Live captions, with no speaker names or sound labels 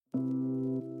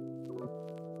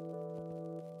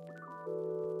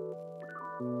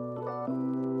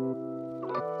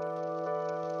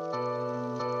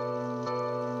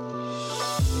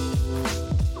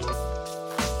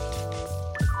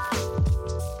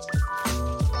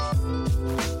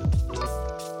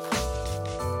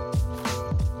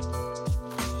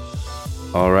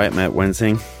All right, Matt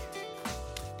Wensing.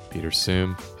 Peter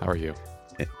Soom, how are you?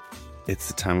 It's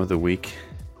the time of the week.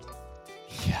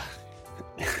 Yeah.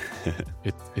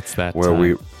 It's that where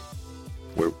time.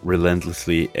 we're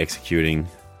relentlessly executing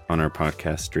on our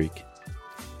podcast streak.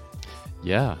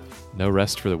 Yeah, no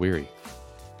rest for the weary.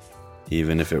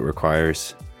 Even if it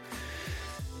requires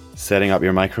setting up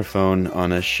your microphone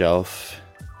on a shelf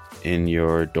in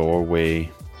your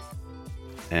doorway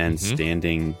and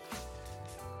standing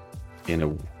in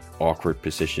a awkward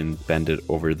position, bended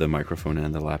over the microphone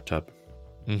and the laptop.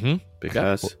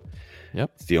 Because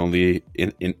it's the only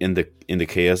in the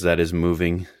chaos that is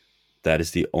moving, that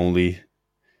is the only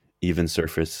even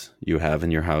surface you have in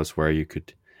your house where you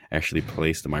could actually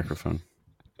place the microphone.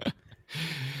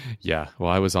 Yeah,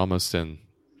 well, I was almost in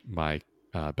my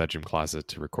bedroom closet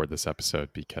to record this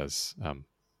episode because,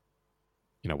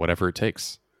 whatever it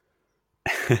takes.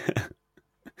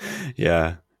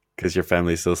 Yeah, because your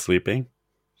family's still sleeping?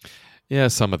 Yeah,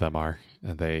 some of them are.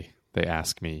 And they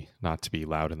ask me not to be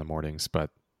loud in the mornings, but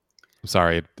I'm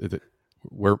sorry.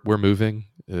 We're moving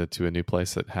to a new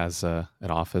place that has an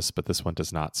office, but this one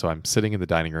does not. So I'm sitting in the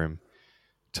dining room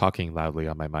talking loudly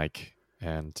on my mic.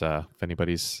 And if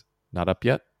anybody's not up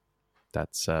yet,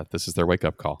 this is their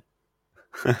wake-up call.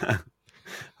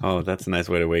 Oh, that's a nice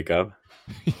way to wake up.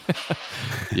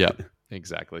 Yeah,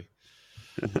 exactly.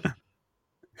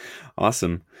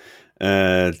 Awesome.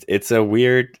 It's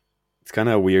kind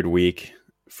of a weird week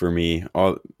for me.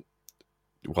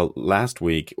 Last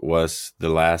week was the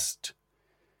last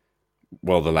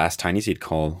Tiny Seed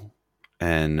call,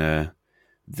 and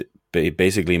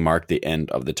basically marked the end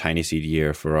of the Tiny Seed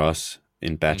year for us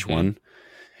in batch one.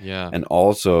 Yeah. And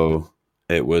also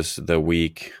it was the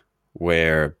week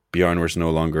where Bjorn was no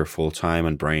longer full-time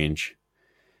on Branch,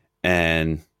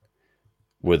 and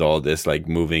with all this like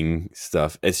moving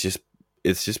stuff, it's just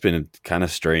been kind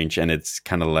of strange, and it's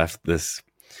kind of left this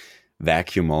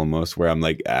vacuum almost where I'm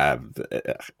like, I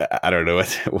don't know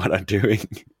what I'm doing.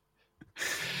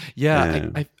 Yeah,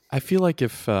 I feel like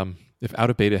if Out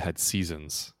of Beta had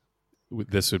seasons,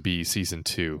 this would be season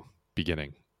 2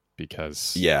 beginning,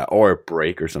 because or a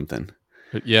break or something.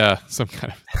 Yeah, some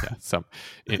kind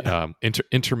of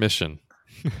intermission.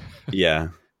 Yeah,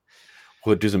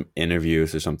 we'll do some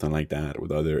interviews or something like that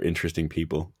with other interesting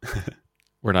people.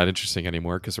 We're not interesting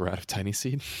anymore because we're out of Tiny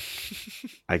Seed.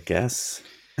 I guess.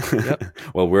 Yep.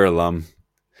 Well, we're alum.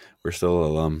 We're still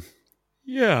alum.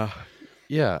 Yeah.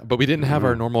 But we didn't have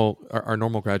our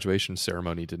normal graduation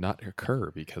ceremony did not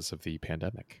occur because of the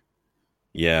pandemic.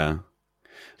 Yeah,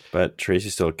 but Tracy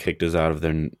still kicked us out of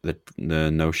the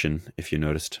Notion, if you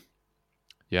noticed.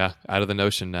 Yeah, out of the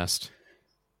Notion nest.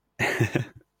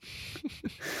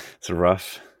 It's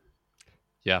rough.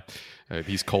 Yeah,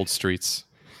 these cold streets.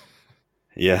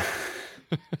 Yeah.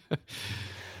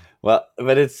 Well,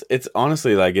 but it's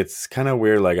honestly like, it's kind of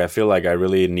weird. Like, I feel like I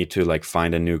really need to like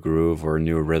find a new groove or a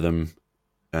new rhythm.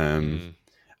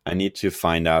 I need to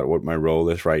find out what my role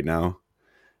is right now.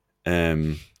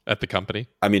 At the company?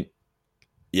 I mean,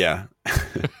 yeah.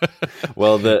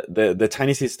 Well, the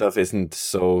Tiny Seed stuff isn't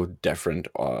so different.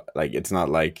 Like, it's not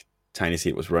like Tiny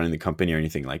Seed was running the company or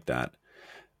anything like that.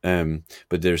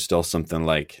 But there's still something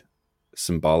like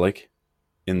symbolic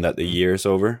in that the year is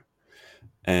over,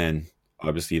 and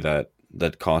obviously that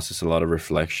causes a lot of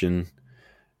reflection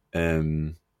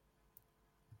into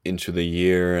the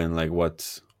year and like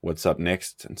what's up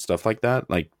next and stuff like that.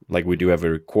 Like we do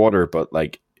every quarter, but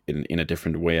like in a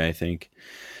different way, I think.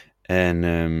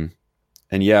 And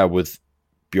yeah, with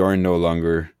Bjorn no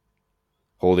longer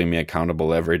holding me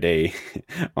accountable every day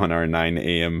on our 9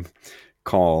 a.m.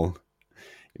 call,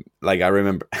 like I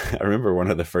remember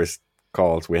one of the first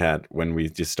calls we had when we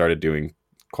just started doing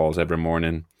calls every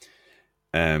morning.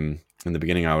 In the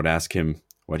beginning, I would ask him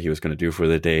what he was going to do for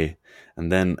the day, and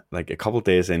then like a couple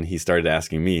days in, he started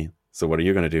asking me, "So what are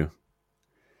you going to do?"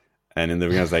 And in the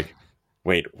beginning, I was like,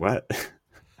 "Wait, what?"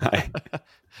 I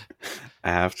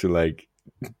have to like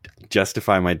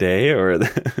justify my day, or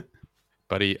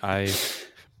Buddy,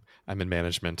 I'm in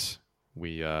management.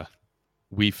 We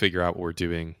figure out what we're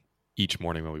doing each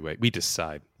morning when we wake. We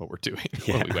decide what we're doing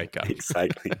when we wake up.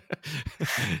 Exactly.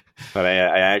 But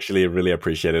I actually really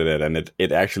appreciated it, and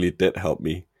it actually did help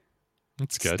me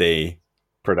stay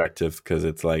productive, because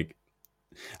it's like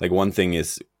one thing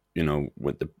is,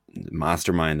 with the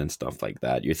mastermind and stuff like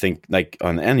that, you think like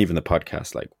and even the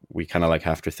podcast, like we kind of like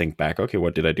have to think back, okay,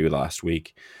 what did I do last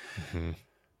week?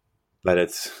 But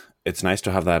it's nice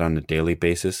to have that on a daily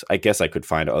basis. I guess I could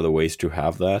find other ways to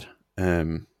have that,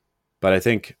 but I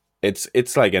think it's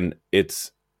an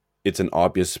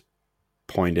obvious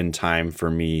point in time for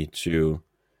me to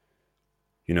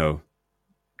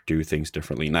do things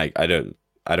differently. And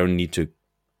I don't need to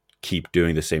keep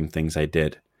doing the same things I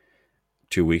did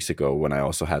 2 weeks ago when I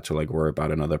also had to like worry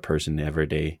about another person every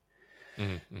day.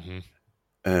 Mm-hmm.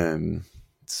 Um,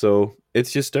 so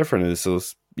it's just different. And so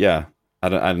yeah, I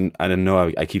don't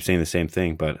know. I keep saying the same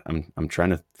thing, but I'm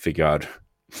trying to figure out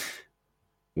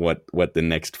what the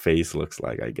next phase looks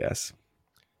like, I guess.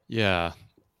 Yeah.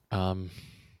 Um,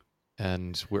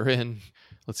 and we're in,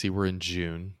 let's see, we're in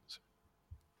June.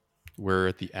 We're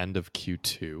at the end of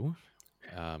Q2.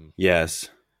 Um, Yes.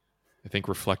 I think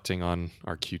reflecting on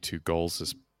our Q2 goals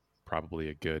is probably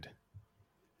a good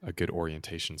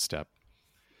orientation step.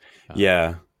 Um,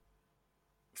 Yeah,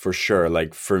 for sure.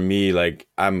 Like for me, like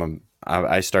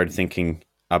I started thinking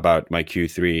about my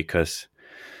Q3 because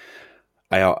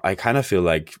I kind of feel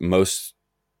like most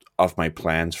of my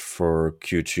plans for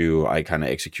Q2 I kind of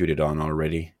executed on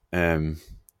already. mhm.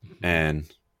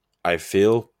 And I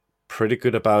feel pretty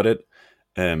good about it.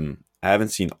 I haven't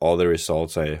seen all the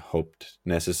results I hoped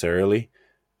necessarily,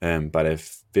 but I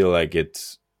feel like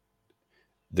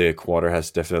the quarter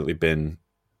has definitely been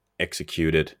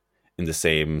executed in the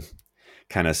same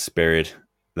kind of spirit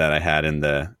that I had in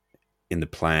the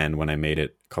plan when I made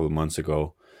it a couple of months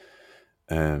ago.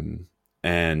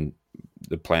 And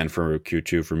the plan for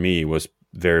Q2 for me was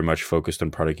very much focused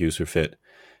on product user fit,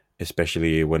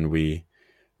 especially when we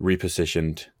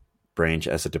repositioned Branch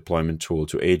as a deployment tool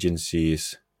to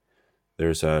agencies.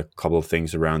 There's a couple of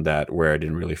things around that where I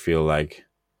didn't really feel like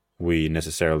we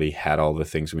necessarily had all the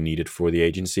things we needed for the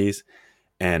agencies,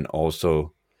 and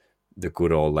also the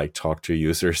good old like talk to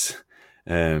users.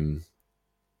 Um,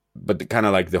 but kind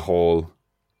of like the whole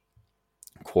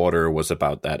quarter was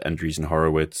about that Andreessen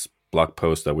Horowitz blog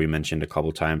post that we mentioned a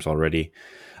couple times already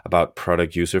about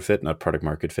product user fit, not product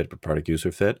market fit, but product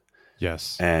user fit,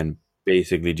 Yes. and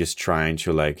basically just trying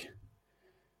to like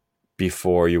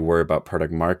before you worry about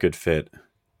product market fit,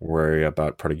 worry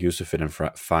about product user fit and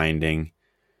finding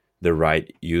the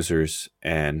right users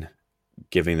and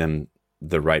giving them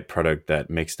the right product that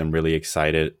makes them really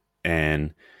excited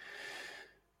and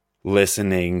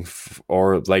listening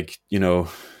or like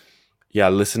yeah,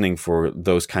 listening for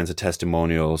those kinds of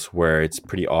testimonials where it's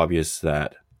pretty obvious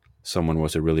that someone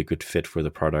was a really good fit for the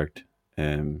product.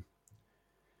 And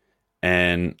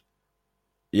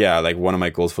yeah, like one of my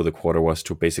goals for the quarter was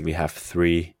to basically have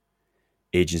 3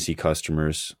 agency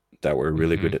customers that were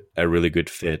really Mm-hmm. good, a really good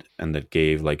fit, and that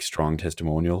gave like strong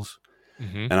testimonials.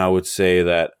 Mm-hmm. And I would say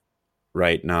that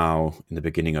right now, in the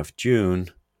beginning of June,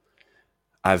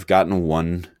 I've gotten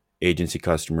 1 agency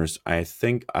customers. I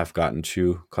think I've gotten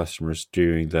 2 customers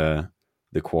during the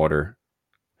quarter,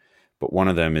 but one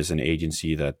of them is an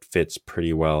agency that fits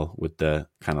pretty well with the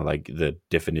kind of like the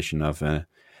definition of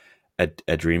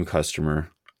a dream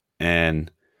customer,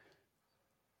 and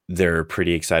they're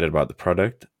pretty excited about the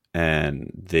product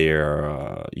and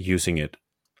they're using it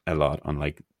a lot on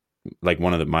like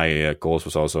one of my goals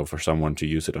was also for someone to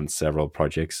use it on several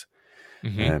projects.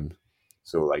 Mm-hmm. um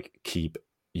so like keep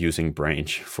using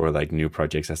Branch for like new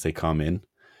projects as they come in.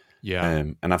 Yeah.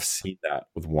 And I've seen that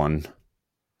with one,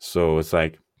 so it's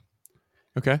like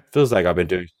Okay. feels like I've been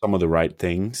doing some of the right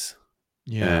things.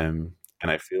 Yeah. And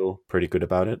I feel pretty good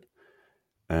about it.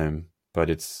 But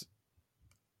it's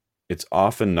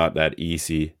often not that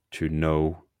easy to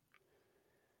know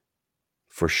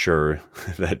for sure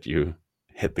that you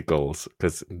hit the goals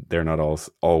because they're not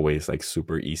always like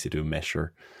super easy to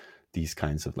measure these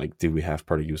kinds of like, do we have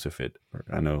product user fit? Or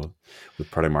I know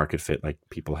with product market fit, like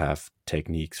people have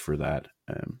techniques for that.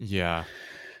 Yeah.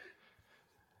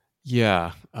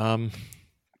 Yeah. I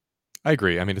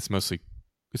agree. I mean, it's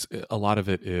a lot of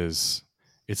it is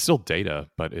it's still data,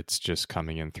 but it's just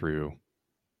coming in through,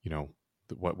 you know,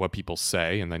 what people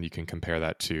say, and then you can compare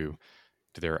that to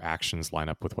do their actions line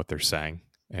up with what they're saying,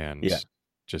 and yeah,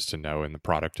 just to know in the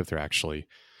product if they're actually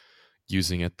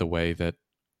using it the way that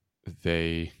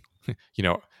they, you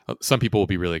know, some people will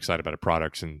be really excited about a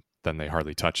product and then they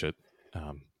hardly touch it.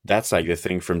 Um, that's like the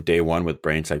thing from day one with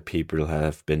Brains. Like people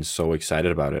have been so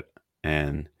excited about it,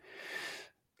 and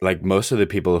like most of the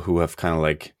people who have kind of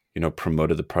like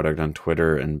promoted the product on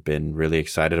Twitter and been really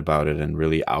excited about it and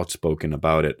really outspoken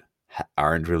about it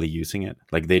aren't really using it.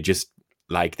 Like they just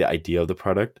like the idea of the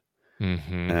product,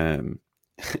 mm-hmm. um,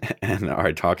 and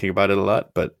are talking about it a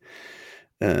lot, but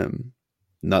um,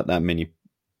 not that many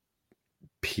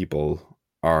people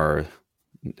are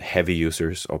heavy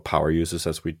users or power users,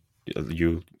 as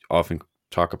you often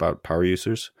talk about power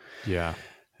users. Yeah.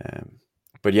 Um,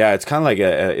 but yeah, it's kind of like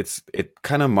it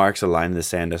kind of marks a line in the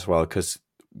sand as well, because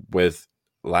with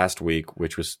last week,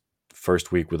 which was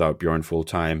first week without Bjorn full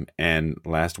time, and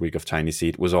last week of Tiny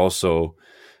Seed was also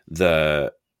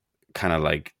the kind of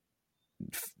like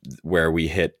where we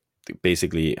hit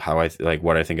basically how like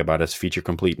what I think about as feature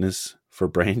completeness for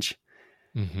Branch.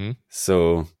 Mm-hmm.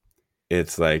 So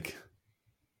it's like,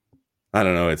 I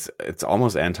don't know, it's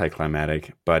almost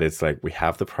anticlimactic, but it's like we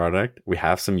have the product, we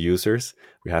have some users,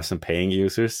 we have some paying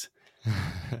users.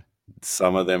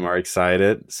 Some of them are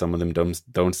excited, some of them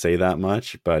don't say that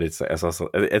much, but it's also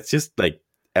it's just like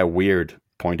a weird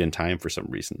point in time for some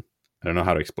reason. I don't know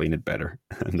how to explain it better.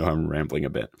 I know I'm rambling a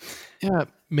bit. Yeah,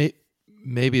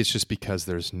 maybe it's just because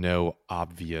there's no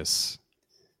obvious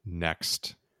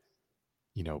next,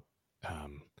 you know,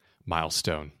 um,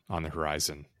 milestone on the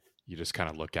horizon. You just kind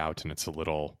of look out, and it's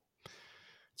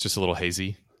just a little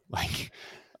hazy. Like,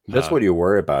 That's uh, what you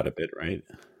worry about a bit, right?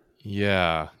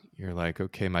 yeah, you're like,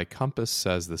 okay, my compass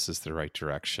says this is the right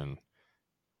direction,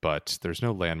 but there's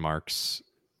no landmarks.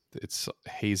 It's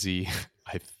hazy.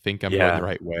 I think I'm going the Yeah,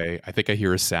 right way. I think I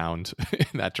hear a sound in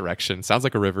that direction. Sounds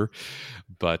like a river,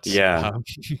 but yeah,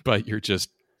 but you're just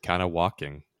kind of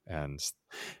walking, and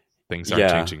things aren't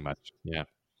yeah. changing much. Yeah.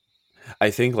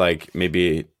 I think like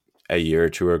maybe a year or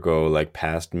two ago, like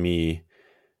past me,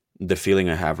 the feeling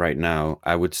I have right now,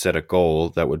 I would set a goal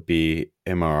that would be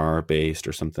MRR based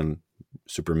or something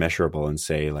super measurable and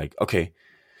say like, okay,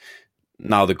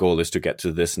 now the goal is to get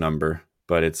to this number,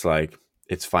 but it's like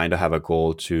it's fine to have a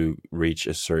goal to reach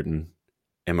a certain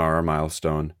MRR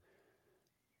milestone,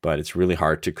 but it's really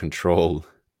hard to control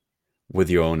with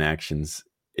your own actions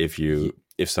if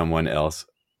someone else,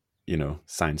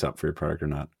 signs up for your product or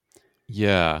not.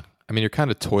 Yeah, I mean, you're kind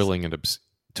of toiling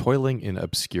in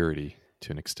obscurity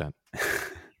to an extent.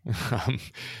 um,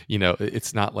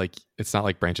 it's not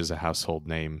like Branch is a household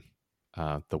name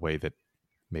the way that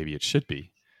maybe it should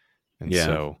be, and Yeah.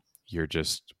 so you're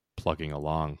just plugging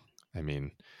along. I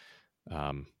mean,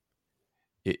 um,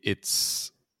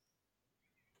 it's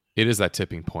it is that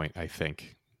tipping point, I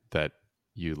think, that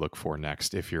you look for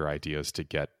next if your idea is to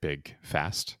get big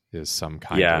fast, is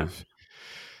Yeah.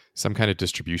 some kind of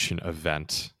distribution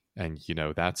event. And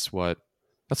that's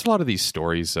a lot of these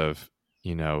stories of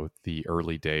the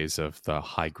early days of the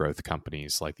high growth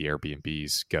companies like the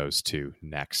Airbnbs goes to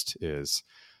next is,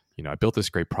 I built this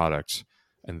great product,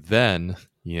 and then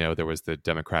there was the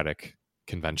Democratic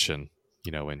convention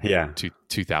in Yeah.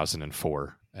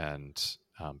 2004, and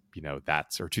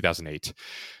that's or 2008,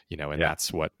 and Yeah.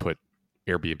 that's what put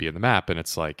Airbnb in the map. And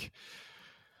it's like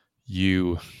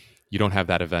you you don't have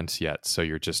that event yet, so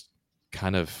you're just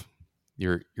kind of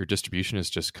your distribution is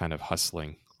just kind of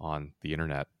hustling on the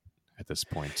internet at this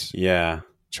point, Yeah.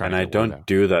 trying And to I get word don't out.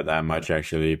 do that much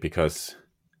actually because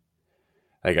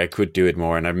like I could do it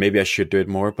more and maybe I should do it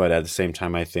more, but at the same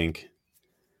time I think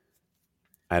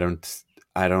I don't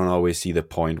I don't always see the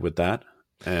point with that.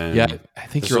 Yeah, Um I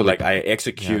think you're so only like I yeah.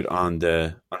 execute on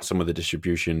some of the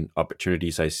distribution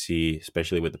opportunities I see,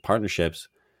 especially with the partnerships,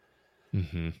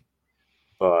 Hmm.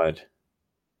 but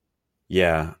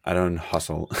yeah, I don't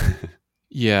hustle.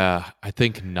 Yeah, I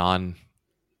think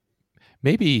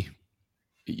maybe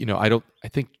I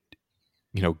think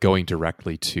going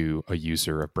directly to a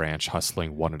user, a branch,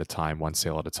 hustling one at a time, one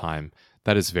sale at a time,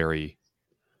 that is very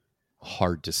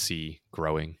hard to see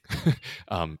growing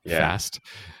Yeah. fast.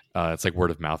 It's like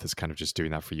word of mouth is kind of just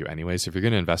doing that for you anyway. So if you're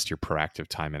going to invest your proactive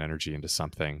time and energy into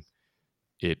something,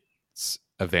 it's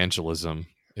evangelism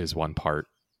is one part,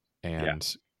 Yeah.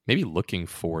 and maybe looking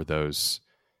for those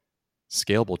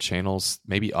scalable channels,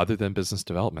 maybe other than business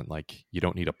development. Like you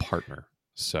don't need a partner.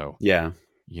 So, Yeah.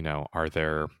 are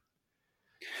there,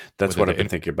 That's whether what I've the been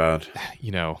thinking about.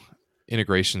 you know,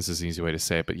 integrations is an easy way to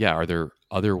say it, but yeah, are there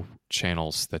other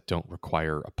channels that don't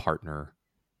require a partner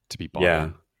to be bought Yeah.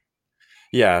 in?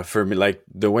 Yeah, for me like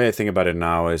the way I think about it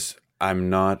now is I'm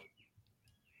not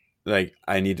like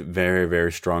I need very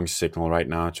very strong signal right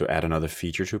now to add another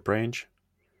feature to Branch.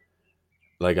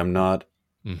 Like I'm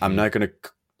Mm-hmm. not gonna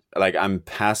like I'm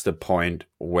past the point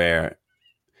where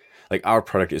like our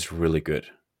product is really good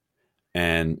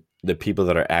and the people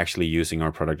that are actually using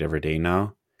our product every day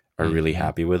now are really Mm-hmm.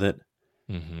 happy with it.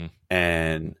 Mm-hmm.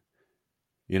 And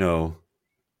you know,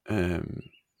 um,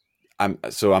 I'm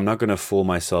not gonna fool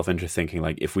myself into thinking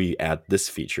like if we add this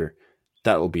feature,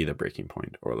 that will be the breaking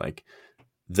point, or like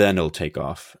then it'll take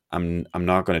off. I'm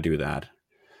not gonna do that.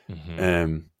 Mm-hmm.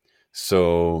 Um,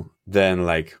 so then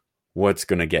like what's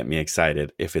gonna get me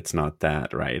excited if it's not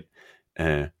that, right?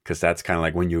 Because that's kind of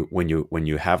like when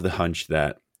you have the hunch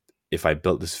that if I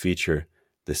built this feature,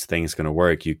 this thing's gonna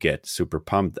work, you get super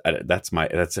pumped.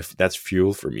 That's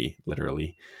fuel for me,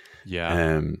 literally.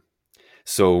 Yeah. Um,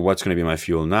 so what's gonna be my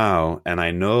fuel now? And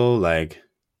I know like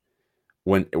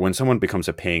when someone becomes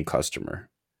a paying customer,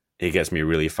 it gets me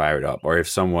really fired up. Or if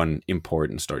someone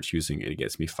important starts using it, it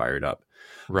gets me fired up.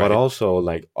 but Right. also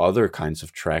like other kinds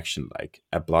of traction, like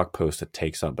a blog post that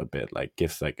takes up a bit, like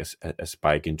gives like a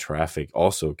spike in traffic,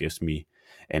 also gives me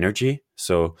energy.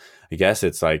 So I guess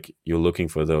it's like you're looking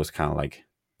for those kind of like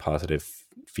positive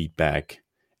feedback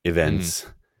Mm. events,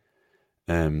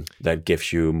 that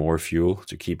gives you more fuel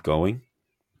to keep going.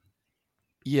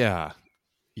 Yeah.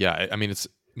 Yeah. I mean, it's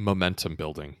momentum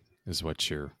building is what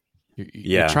you're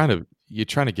Yeah, trying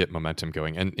to get momentum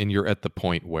going, and you're at the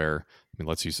point where, I mean,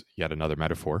 let's use yet another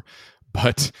metaphor,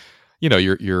 but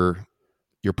you're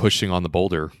pushing on the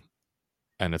boulder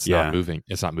and it's not yeah, moving.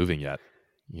 It's not moving yet,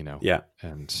 you know. yeah,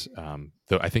 And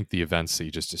though I think the events that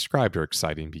you just described are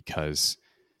exciting because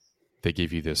they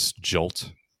give you this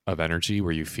jolt of energy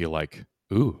where you feel like,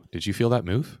 ooh, did you feel that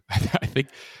move? I think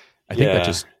that yeah.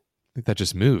 just I think that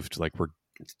just moved. Like we're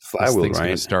Flywheel,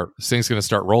 right? this thing's gonna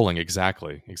start rolling.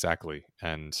 Exactly.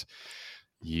 And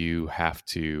you have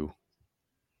to,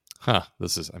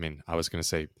 this is, I mean, I was gonna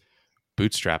say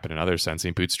bootstrap in another sense. I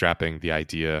mean, bootstrapping the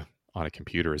idea on a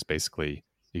computer is basically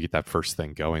you get that first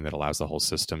thing going that allows the whole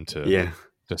system Yeah,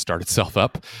 to start itself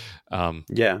up. Um,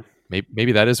 yeah,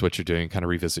 maybe that is what you're doing. Kind of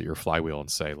revisit your flywheel and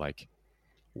say, like,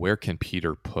 where can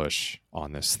Peter push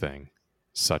on this thing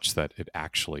such that it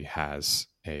actually has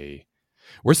a,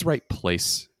 where's the right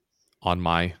place on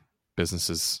my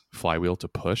business's flywheel to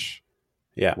push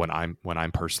yeah, when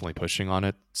I'm personally pushing on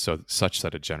it, so such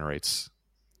that it generates,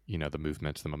 the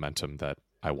movement, the momentum that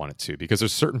I want it to. Because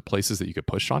there's certain places that you could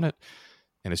push on it,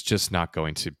 and it's just not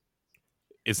going to,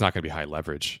 it's not going to be high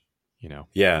leverage. You know,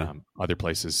 yeah. other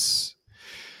places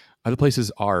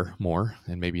are more,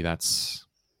 and maybe that's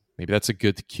a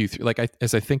good Q3. Like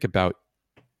as I think about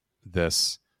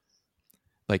this,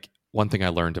 like one thing I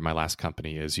learned in my last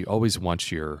company is you always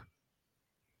want your,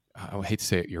 I hate to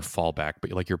say it, your fallback,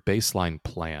 but like your baseline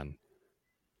plan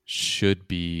should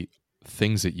be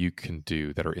things that you can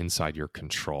do that are inside your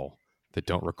control, that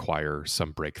don't require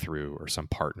some breakthrough or some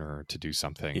partner to do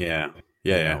something. Yeah,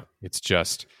 yeah, yeah. It's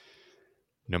just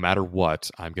no matter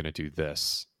what, I'm going to do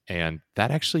this. And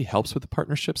that actually helps with the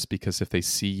partnerships because if they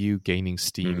see you gaining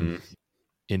steam Hmm.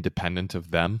 independent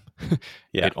of them,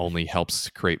 Yeah, it only helps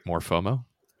create more FOMO,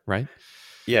 right?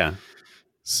 yeah.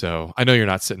 So I know you're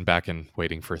not sitting back and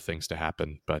waiting for things to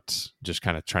happen, but just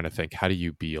kind of trying to think, how do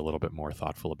you be a little bit more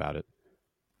thoughtful about it?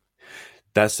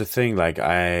 That's the thing. Like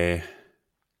I'm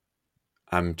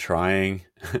trying.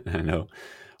 I know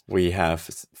we have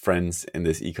friends in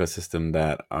this ecosystem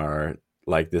that are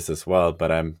like this as well,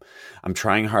 but I'm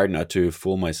trying hard not to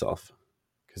fool myself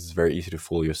because it's very easy to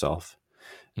fool yourself.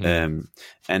 Mm, Um,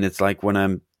 and it's like when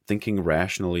I'm thinking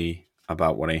rationally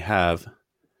about what I have,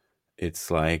 it's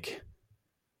like,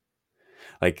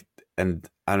 and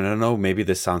I don't know, maybe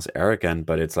this sounds arrogant,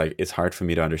 but it's like it's hard for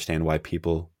me to understand why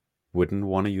people wouldn't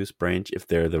want to use Branch if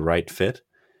they're the right fit.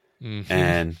 hmm.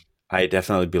 And I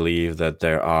definitely believe that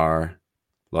there are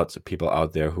lots of people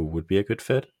out there who would be a good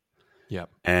fit. Yep.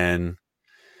 And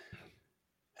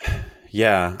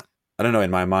yeah, I don't know.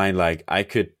 In my mind, like I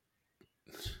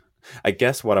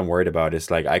guess what I'm worried about is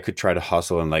like I could try to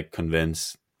hustle and like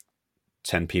convince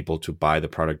 10 people to buy the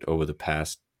product over the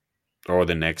past or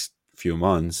the next few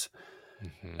months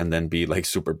Hmm. and then be like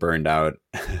super burned out.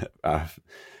 uh,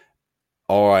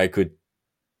 or I could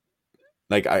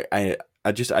like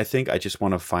I think I just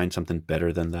want to find something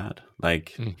better than that,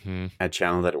 like Hmm. a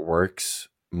channel that works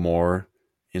more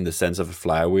in the sense of a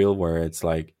flywheel where it's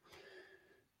like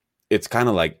it's kind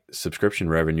of like subscription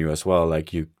revenue as well.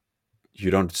 Like you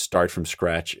don't start from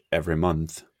scratch every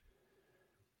month.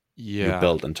 You Yeah.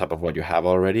 build on top of what you have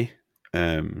already.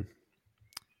 um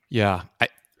Yeah.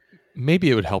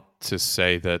 Maybe it would help to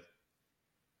say that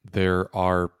there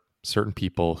are certain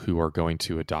people who are going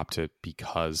to adopt it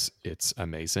because it's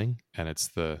amazing and it's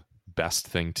the best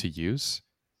thing to use.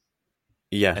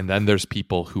 yeah. And then there's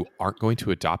people who aren't going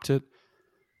to adopt it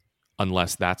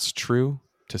unless that's true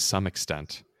to some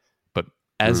extent. But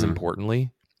as Mhm.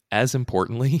 importantly, as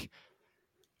importantly,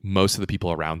 most of the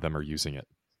people around them are using it.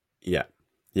 Yeah,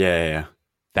 yeah, yeah,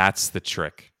 That's the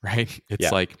trick, right? It's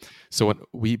yeah, like, so when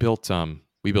we built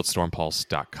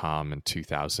stormpulse.com in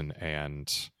 2000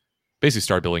 and basically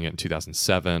started building it in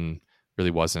 2007.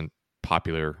 Really wasn't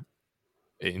popular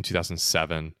in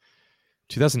 2007.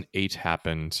 2008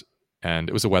 happened, and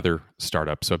it was a weather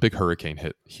startup. So a big hurricane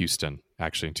hit Houston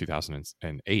actually in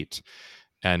 2008.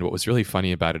 And what was really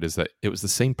funny about it is that it was the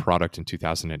same product in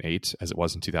 2008 as it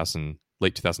was in 2000,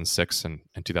 late 2006 and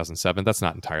 2007. That's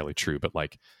not entirely true, but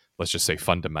like, let's just say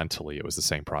fundamentally it was the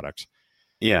same product.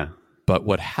 yeah, But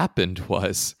what happened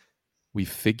was we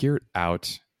figured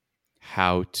out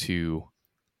how to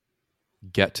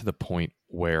get to the point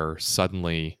where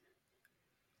suddenly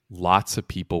lots of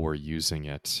people were using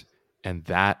it, and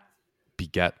that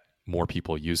beget more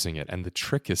people using it. And the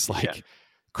trick is Yeah. like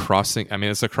crossing, I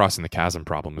mean, it's a crossing the chasm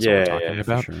problem is what we're Yeah, talking yeah,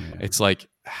 for about. sure. Yeah. It's like,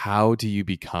 how do you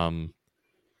become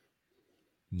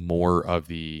more of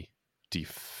the de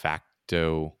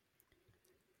facto,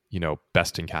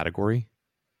 best in category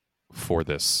for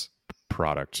this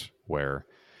product, where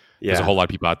there's a Yeah. whole lot of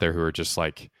people out there who are just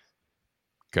like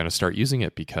going to start using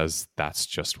it because that's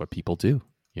just what people do,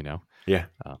 you know? Yeah.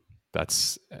 Uh,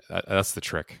 that's the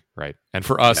trick, right? And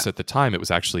for us Yeah. at the time, it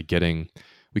was actually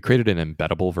we created an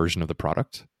embeddable version of the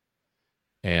product,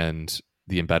 and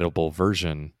the embeddable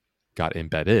version got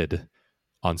embedded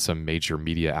on some major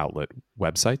media outlet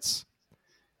websites.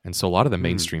 And so a lot of the Mm.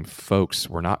 mainstream folks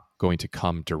were not going to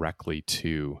come directly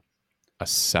to a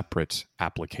separate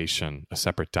application, a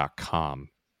separate .com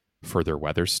for their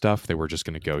weather stuff. They were just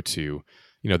going to go to,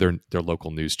 their local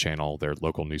news channel, their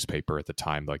local newspaper at the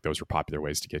time. Like those were popular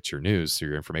ways to get your news or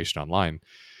your information online.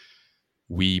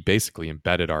 We basically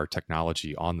embedded our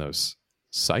technology on those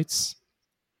sites.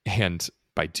 And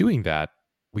by doing that,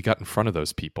 we got in front of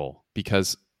those people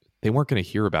because they weren't going to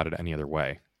hear about it any other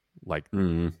way. Like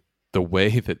Mm. the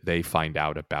way that they find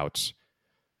out about,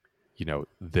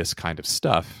 this kind of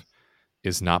stuff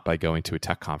is not by going to a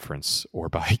tech conference or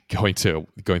by going through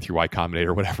Y Combinator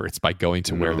or whatever. It's by going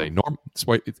to where No.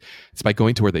 it's by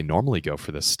going to where they normally go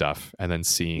for this stuff, and then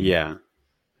seeing Yeah.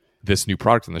 this new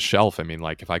product on the shelf. I mean,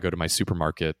 like if I go to my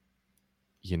supermarket,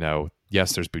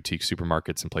 yes, there's boutique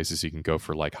supermarkets and places you can go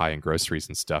for like high end groceries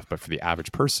and stuff, but for the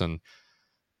average person,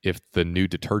 if the new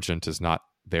detergent is not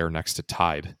there next to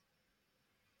Tide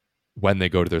when they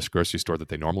go to this grocery store that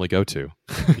they normally go to,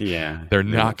 Yeah. they're They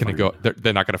not won't going to find go. it.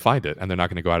 They're not going to find it, and they're not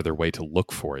going to go out of their way to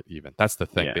look for it. Even that's the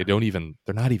thing. Yeah.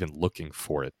 They're not even looking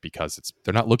for it because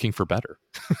they're not looking for better.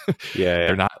 Yeah. They're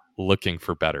Yeah. not looking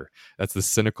for better. That's the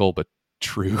cynical but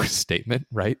true statement,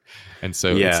 right? And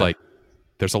so it's Yeah. like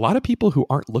there's a lot of people who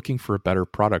aren't looking for a better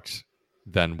product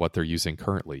than what they're using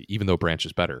currently, even though Branch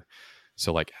is better.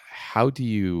 So like, how do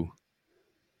you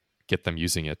get them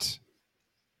using it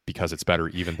because it's better,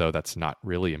 even though that's not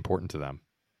really important to them?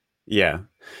 Yeah.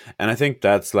 And I think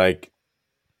that's like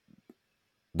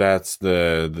that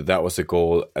was the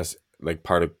goal, as like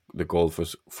part of the goal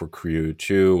for Crew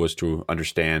 2 was to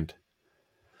understand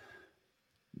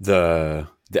the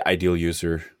ideal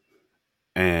user,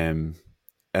 and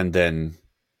then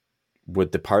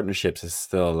with the partnerships is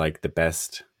still like the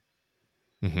best.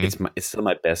 Mm-hmm. It's still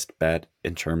my best bet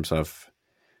in terms of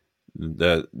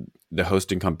the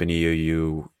hosting company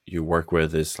you work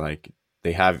with is like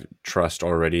they have trust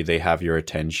already, they have your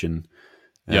attention,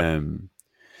 Yep. um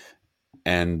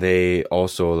and they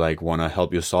also like want to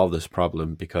help you solve this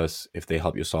problem, because if they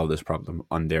help you solve this problem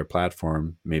on their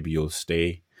platform, maybe you'll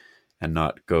stay and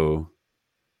not go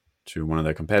to one of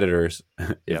their competitors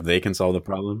if Yep. they can solve the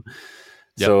problem.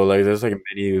 Yep. So like there's like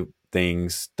many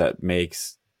things that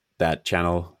makes that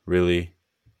channel really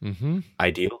Mm-hmm.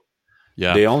 ideal.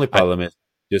 Yeah. The only I, problem is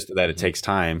just that it Mhm. takes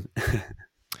time.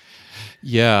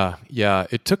 Yeah. Yeah.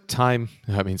 It took time.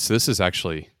 I mean, so this is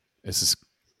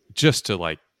just to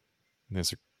like, this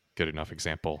is a good enough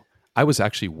example. I was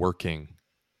actually working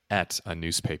at a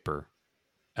newspaper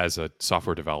as a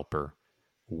software developer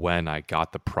when I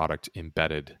got the product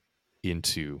embedded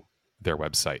into their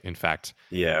website. In fact,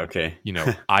 Yeah, okay.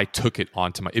 I took it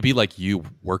onto it'd be like you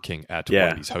working at one of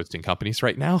Yeah. these hosting companies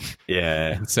right now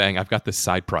Yeah. and saying, I've got this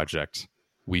side project,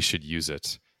 we should use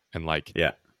it. And like,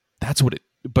 Yeah. that's what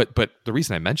but the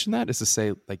reason I mention that is to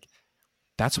say, like,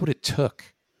 that's what it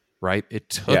took, right?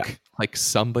 It Yeah. took like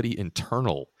somebody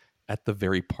internal at the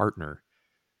very partner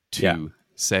Yeah. to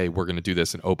say, we're going to do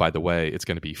this. And oh, by the way, it's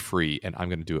going to be free and I'm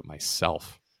going to do it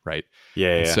myself. Right.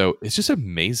 Yeah. And Yeah. so it's just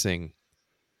amazing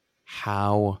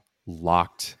how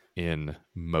locked in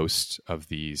most of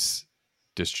these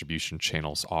distribution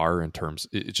channels are in terms,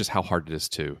 it's just how hard it is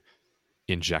to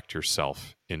inject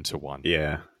yourself into one.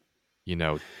 Yeah.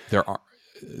 There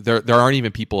aren't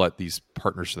even people at these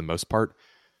partners for the most part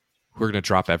who are going to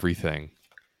drop everything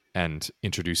and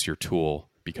introduce your tool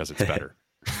because it's better.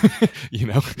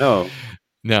 No,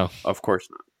 No, of course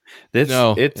not. It's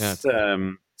no, yeah, it's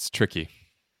it's tricky.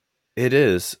 it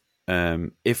is.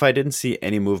 If I didn't see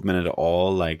any movement at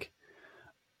all, like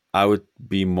I would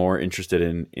be more interested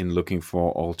in looking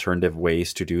for alternative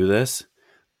ways to do this.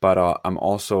 But I'm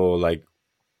also like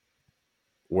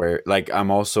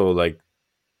I'm also like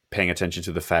paying attention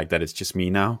to the fact that it's just me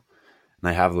now, and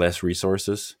I have less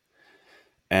resources.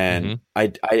 And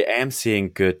Mm-hmm. I am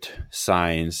seeing good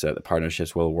signs that the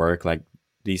partnerships will work. Like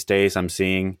these days, I'm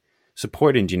seeing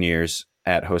support engineers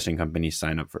at hosting companies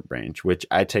sign up for Branch, which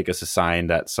I take as a sign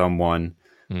that someone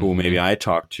who maybe Mm-hmm. I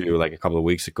talked to like a couple of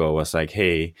weeks ago was like,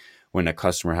 hey, when a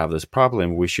customer have this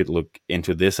problem, we should look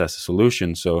into this as a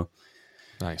solution. So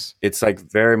Nice. it's like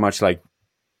very much like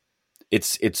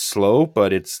it's slow,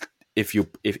 but if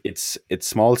it's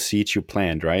small seeds you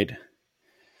plant, right?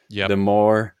 Yep. The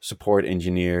more support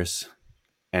engineers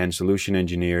and solution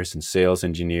engineers and sales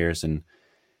engineers and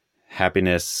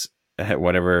happiness,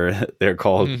 whatever they're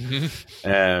called,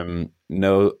 Mm-hmm.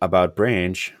 know about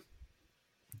Branch,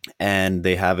 and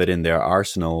they have it in their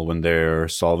arsenal when they're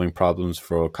solving problems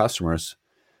for customers,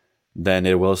 then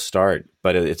it will start.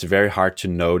 But it's very hard to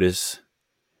notice.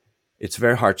 It's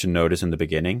very hard to notice in the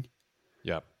beginning.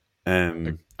 Yep.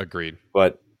 Um, Agreed.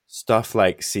 but stuff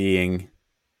like seeing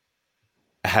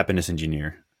a happiness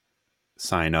engineer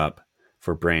sign up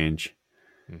for Branch,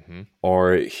 Mm-hmm.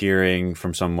 or hearing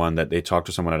from someone that they talked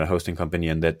to someone at a hosting company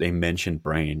and that they mentioned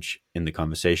Branch in the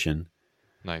conversation,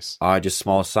 Nice. are just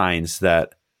small signs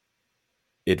that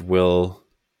it will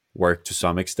work to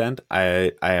some extent.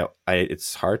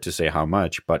 It's hard to say how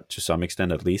much, but to some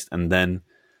extent at least. And then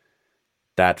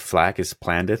that flag is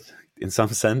planted in some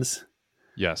sense.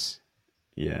 Yes.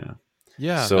 Yeah.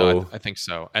 Yeah. No, So I think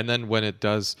so. And then when it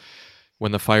does,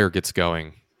 when the fire gets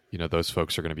going, those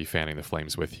folks are going to be fanning the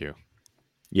flames with you.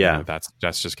 yeah,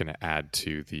 That's just going to add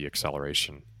to the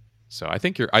acceleration. So I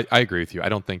think I agree with you. I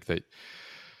don't think that,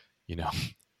 you know,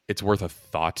 it's worth a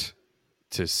thought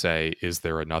to say, is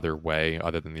there another way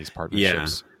other than these yeah,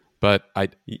 partnerships? But I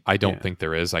don't yeah. think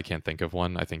there is. I can't think of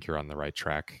one. I think you're on the right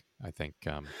track. I think,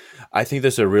 I think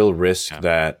there's a real risk yeah.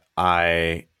 that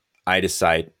I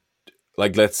decide,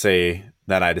 like, let's say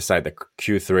that I decide that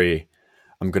Q3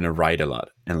 I'm gonna write a lot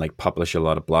and like publish a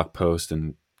lot of blog posts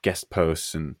and guest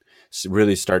posts and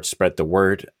really start to spread the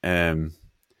word.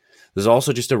 There's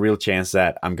also just a real chance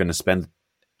that I'm gonna spend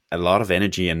a lot of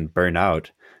energy and burn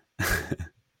out.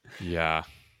 Yeah.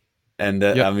 And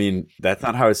Yep. I mean, that's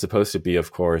not how it's supposed to be,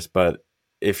 of course. But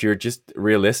if you're just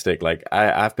realistic, like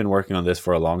I've been working on this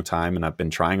for a long time, and I've been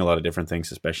trying a lot of different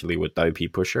things, especially with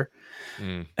WP Pusher.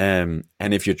 Mm,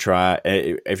 And if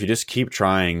you just keep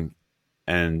trying,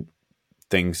 and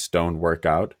things don't work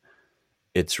out,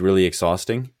 it's really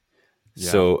exhausting. yeah.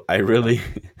 So I really,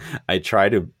 I try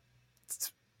to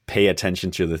pay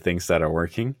attention to the things that are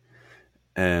working.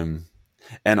 Um,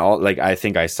 and all like I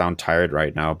think I sound tired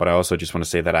right now, but I also just want to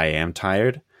say that I am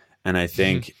tired, and I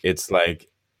think it's like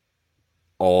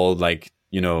all like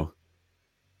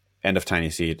end of Tiny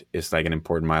Seed is like an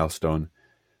important milestone.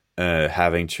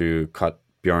 Having to cut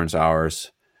Bjorn's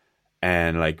hours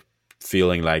and like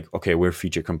feeling like okay, we're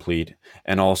feature complete,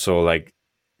 and also like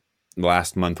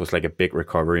last month was like a big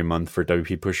recovery month for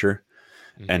WP Pusher,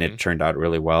 and Mm-hmm. it turned out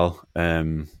really well,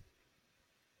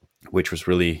 which was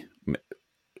really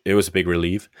it was a big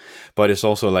relief. But it's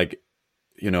also like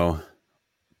you know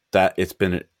that it's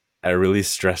been a really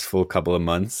stressful couple of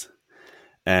months,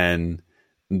 and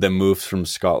the moves from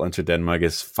Scotland to Denmark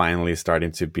is finally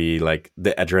starting to be like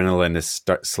the adrenaline is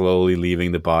slowly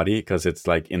leaving the body, because it's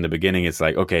like in the beginning it's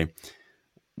like okay,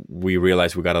 we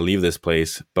realize we got to leave this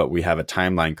place, but we have a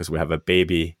timeline because we have a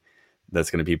baby that's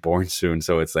going to be born soon.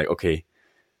 So it's like okay,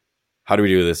 how do we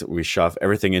do this? We shove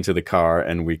everything into the car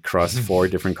and we cross 4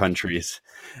 different countries,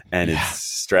 and it's Yeah.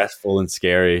 stressful and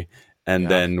scary. And Yeah.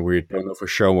 then we don't know for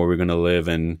sure where we're going to live,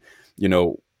 and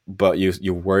but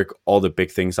you work all the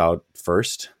big things out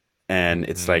first, and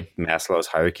it's Mm-hmm. like Maslow's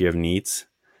hierarchy of needs.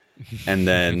 And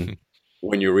then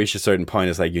when you reach a certain point,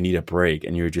 it's like you need a break,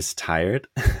 and you're just tired,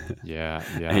 Yeah.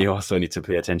 and Yeah. you also need to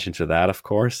pay attention to that, of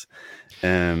course.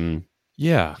 Um,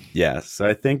 Yeah. yeah, so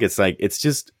I think it's like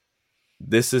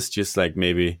this is just like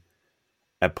maybe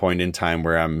a point in time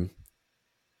where I'm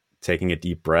taking a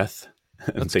deep breath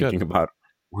and That's good. thinking about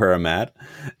where I'm at,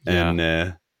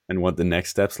 Yeah. and what the next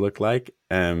steps look like.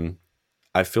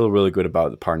 I feel really good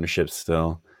about the partnership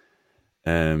still,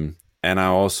 and I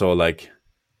also like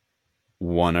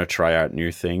want to try out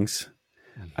new things.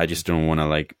 I Mm-hmm. just don't want to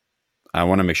like. I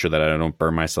want to make sure that I don't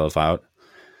burn myself out.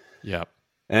 Yeah.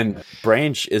 And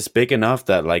Branch is big enough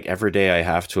that like every day I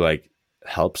have to like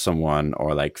help someone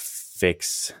or like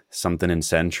fix something in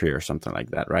Sentry or something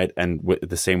like that, right? And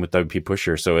the same with WP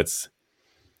Pusher. So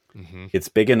Mm-hmm. it's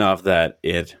big enough that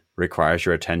it requires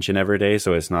your attention every day.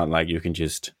 So it's not like you can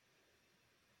just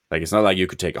like it's not like you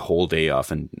could take a whole day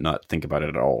off and not think about it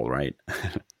at all, right?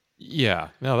 Yeah.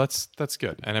 No, that's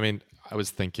good. And I mean, I was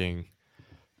thinking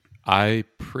I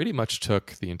pretty much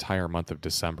took the entire month of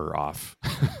December off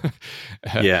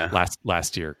Yeah,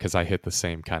 last year because I hit the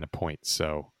same kind of point.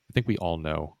 So I think we all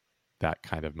know that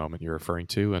kind of moment you're referring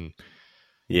to. And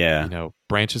yeah,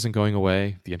 Branch isn't going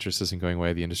away, the interest isn't going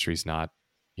away, the industry's not,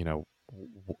 you know,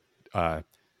 uh,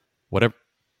 whatever.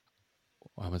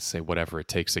 I would say whatever it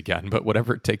takes again, but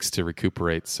whatever it takes to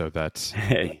recuperate so that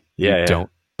Hey, you yeah, yeah, don't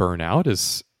burn out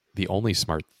is the only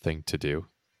smart thing to do.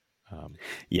 Um,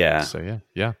 yeah. so yeah,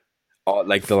 yeah.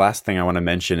 Like the last thing I want to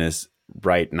mention is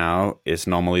right now is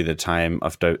normally the time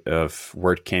of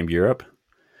WordCamp Europe,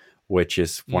 which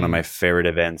is one of my Mm, favorite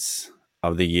events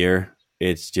of the year.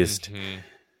 It's just hmm.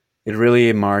 it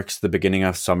really marks the beginning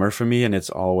of summer for me, and it's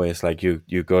always like you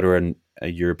go to a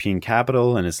European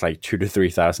capital, and it's like 2 to 3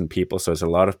 thousand people, so it's a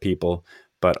lot of people.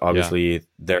 But Yeah. obviously,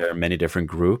 there are many different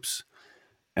groups,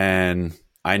 and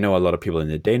I know a lot of people in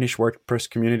the Danish WordPress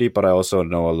community, but I also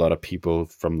know a lot of people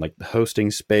from like the hosting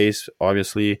space,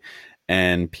 obviously,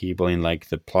 and people in like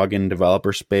the plugin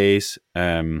developer space.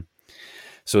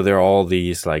 So there are all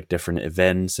these like different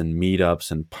events and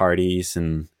meetups and parties,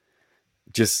 and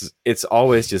just it's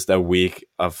always just a week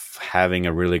of having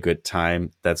a really good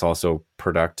time that's also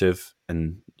productive,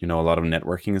 and a lot of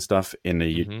networking and stuff in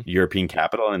the Hmm. European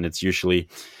capital. And it's usually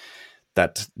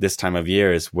that this time of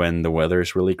year is when the weather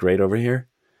is really great over here.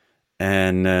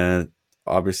 And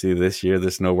obviously this year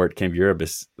there's no WordCamp Europe.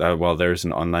 Is well, there's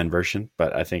an online version,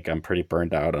 but I think I'm pretty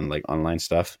burned out on like online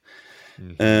stuff.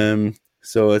 Hmm.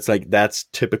 So it's like that's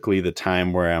typically the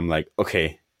time where I'm like,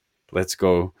 okay, let's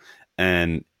go.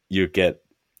 And you get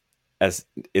as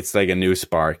it's like a new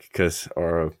spark, because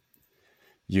or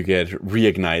you get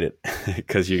reignited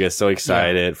because you get so Yeah.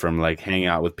 excited from like hanging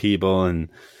out with people and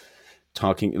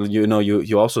talking.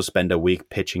 You also spend a week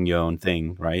pitching your own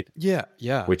thing, right? Yeah.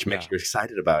 Yeah. Which makes Yeah. you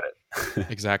excited about it.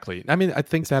 Exactly. I mean, I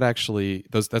think that actually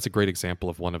that's a great example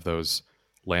of one of those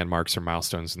landmarks or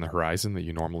milestones in the horizon that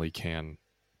you normally can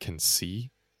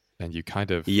see, and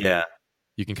Yeah,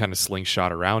 you can kind of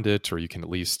slingshot around it, or you can at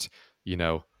least you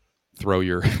know throw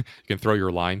your you can throw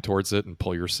your line towards it and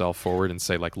pull yourself forward and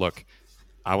say like, look,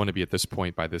 I want to be at this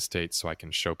point by this date so I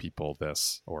can show people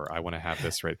this, or I want to have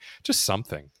this right, just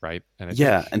something, right? And I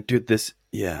yeah, think and dude,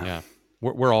 yeah. yeah,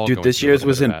 we're all Dude, going this through a year's little bit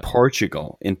was of in that.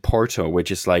 Portugal, in Porto, which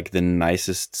is like the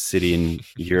nicest city in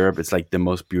Europe. It's like the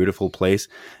most beautiful place.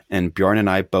 And Bjorn and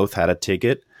I both had a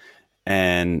ticket,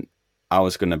 and I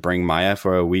was going to bring Maya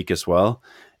for a week as well.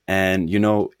 And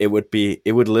it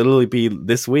would literally be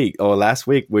this week or last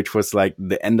week, which was like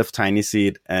the end of Tiny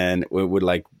Seed, and it would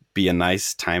like be a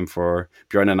nice time for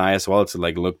Bjorn and I as well to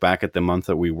like look back at the month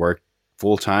that we worked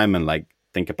full time and like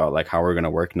think about like how we're going to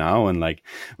work now, and like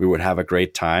we would have a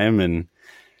great time. And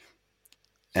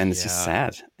it's just Yeah,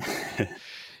 sad.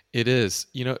 it is.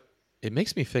 It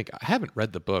makes me think. I haven't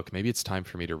read the book. Maybe it's time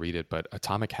for me to read it. But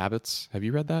Atomic Habits. Have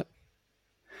you read that?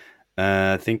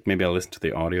 I think maybe I'll listen to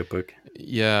the audiobook.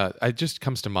 Yeah, it just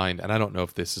comes to mind, and I don't know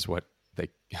if this is what they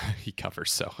he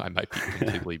covers, so I might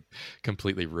be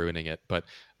completely ruining it. But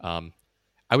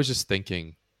I was just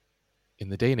thinking, in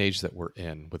the day and age that we're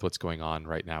in, with what's going on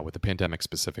right now, with the pandemic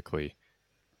specifically,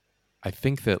 I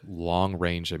think that long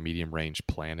range and medium range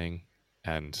planning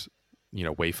and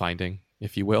wayfinding,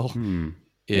 if you will, Hmm.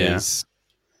 Yeah. is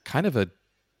kind of a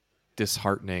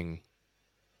disheartening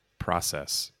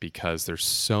process because there's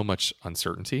so much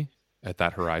uncertainty at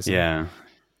that horizon Yeah.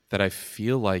 that I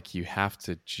feel like you have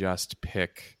to just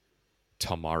pick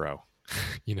tomorrow,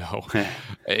 you know,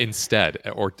 instead,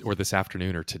 or this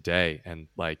afternoon or today, and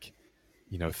like,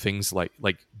 things like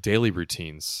daily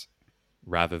routines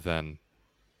rather than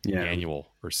Yeah.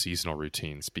 annual or seasonal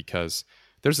routines, because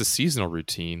there's a seasonal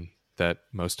routine that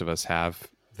most of us have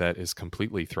that is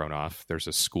completely thrown off. There's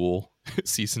a school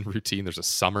season routine, there's a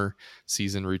summer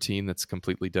season routine that's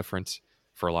completely different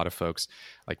for a lot of folks.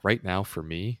 Like right now for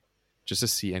me, just to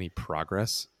see any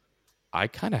progress, I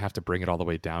kind of have to bring it all the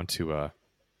way down to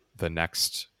the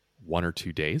next 1 or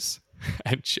 2 days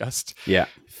and just Yeah.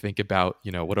 think about,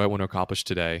 what do I want to accomplish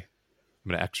today? I'm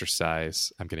going to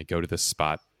exercise. I'm going to go to this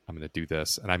spot. I'm going to do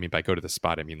this. And I mean, by go to the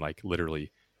spot, I mean like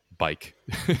literally bike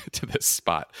to this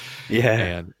spot. Yeah.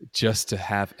 And just to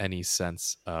have any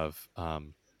sense of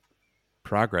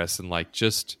progress and like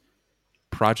just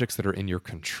projects that are in your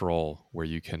control where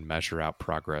you can measure out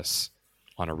progress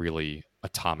on a really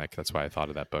atomic, that's why I thought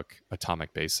of that book,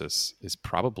 atomic basis is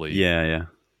probably, Yeah.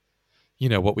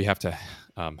 Yeah. what we have to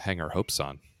hang our hopes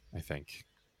on, I think,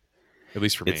 at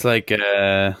least for It's me. like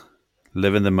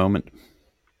live in the moment.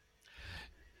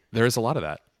 There is a lot of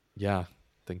that. Yeah. I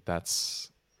think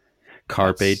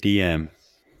Carpe that's diem.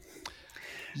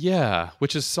 yeah,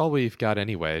 which is all we've got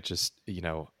anyway. It just,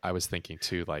 I was thinking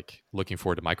too, like looking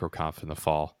forward to MicroConf in the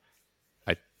fall.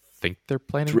 I think they're It's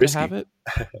planning to have risky.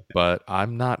 it, but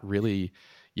I'm not really,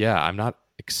 yeah, I'm not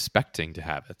expecting to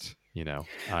have it.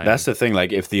 That's I'm, the thing.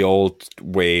 Like, if the old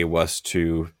way was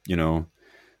to,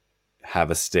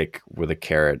 have a stick with a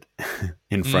carrot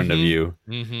in front of mm you,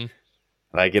 hmm, mm hmm.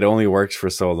 Like it only works for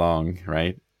so long,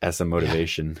 right? As a Yeah.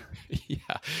 motivation. Yeah.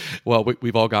 Well,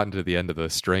 we've all gotten to the end of the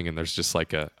string, and there's just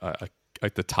like a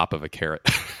like the top of a carrot.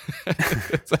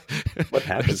 It's What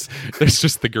happened? there's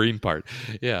just the green part.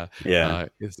 Yeah. Yeah,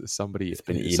 Somebody it's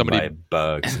been eaten somebody by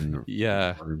bugs and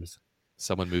yeah, worms.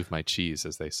 someone moved my cheese,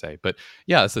 as they say. But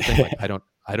yeah, that's the thing. Like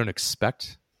I don't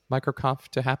expect microconf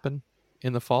to happen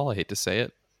in the fall. I hate to say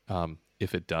it.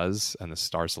 If it does and the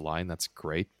stars align, that's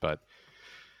great. But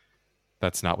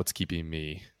that's not what's keeping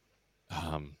me.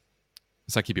 Um,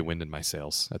 it's not keeping wind in my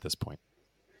sails at this point.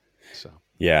 So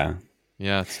Yeah,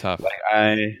 yeah, it's tough. like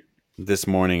I this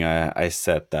morning I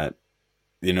said that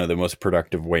the most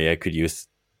productive way I could use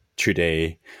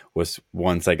today was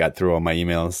once I got through all my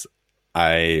emails,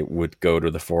 I would go to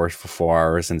the forest for 4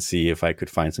 hours and see if I could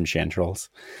find some chanterelles.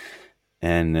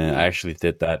 And I Ooh, actually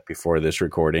did that before this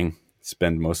recording.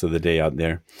 Spend most of the day out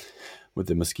there with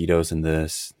the mosquitoes and the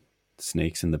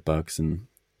snakes and the bugs,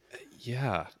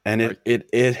 yeah. and Are,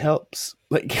 it helps.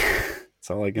 Like that's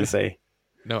all I can yeah. say.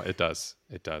 No, it does.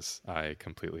 It does. I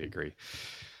completely agree.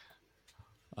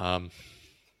 Um,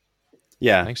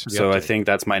 Yeah. thanks for the So I update. think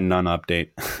that's my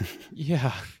non-update.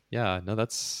 Yeah, yeah. No,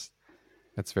 that's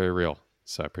very real.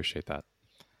 So I appreciate that.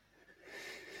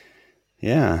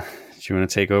 Yeah. Do you want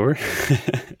to take over?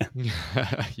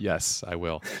 Yes, I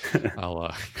will.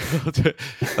 I'll.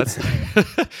 That's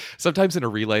sometimes in a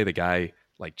relay, the guy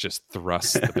like just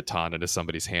thrusts the baton into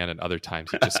somebody's hand, and other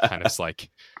times he just kind of is like,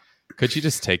 "Could you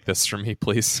just take this from me,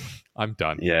 please? I'm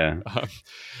done." Yeah.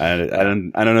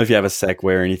 Um, I don't know if you have a segue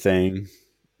or anything.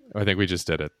 I think we just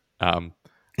did it.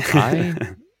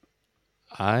 I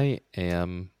I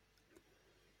am.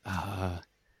 Uh,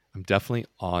 I'm definitely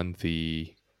on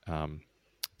the um,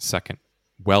 second,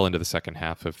 well into the second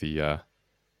half of the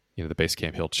the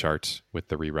Basecamp Hill chart with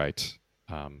the rewrite.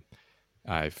 Um,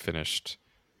 I finished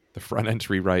the front end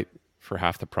rewrite for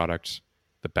half the product,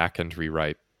 the back end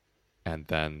rewrite, and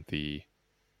then the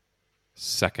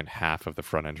second half of the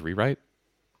front end rewrite.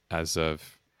 As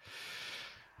of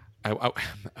I,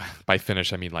 by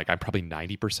finish, I mean like I'm probably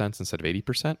 90% instead of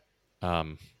 80%,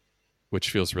 um,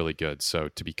 which feels really good. So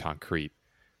to be concrete,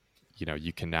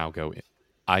 you can now go.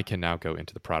 I can now go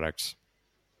into the product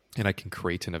and I can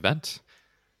create an event.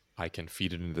 I can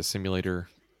feed it into the simulator,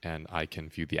 and I can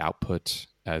view the output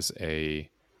as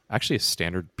actually a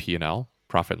standard P&L,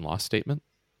 profit and loss statement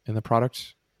in the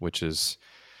product, which is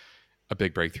a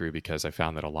big breakthrough because I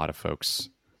found that a lot of folks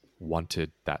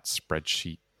wanted that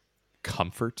spreadsheet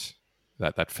comfort,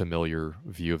 that familiar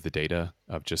view of the data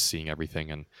of just seeing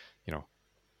everything and you know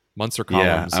months are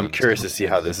Yeah, columns I'm and curious to see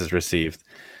how this is received.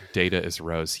 data is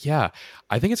rows. Yeah,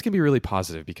 I think it's going to be really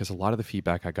positive because a lot of the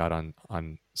feedback I got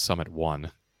on Summit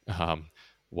One um,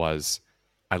 was,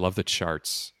 I love the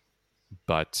charts,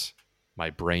 but my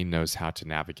brain knows how to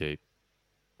navigate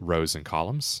rows and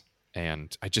columns,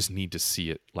 and I just need to see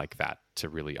it like that to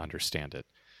really understand it.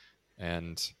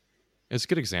 And it's a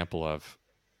good example of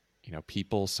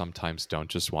people sometimes don't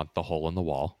just want the hole in the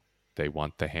wall. They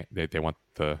want they want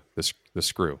the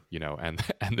screw, and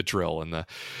and the drill and the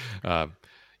um,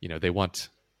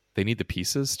 they need the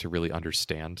pieces to really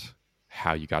understand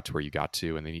how you got to where you got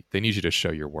to, and they need you to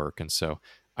show your work. And so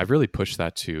I've really pushed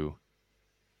that to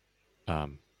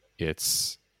um,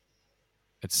 it's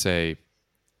it's say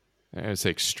I would say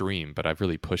extreme, but I've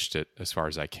really pushed it as far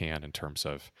as I can in terms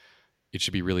of it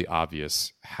should be really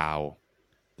obvious how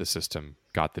the system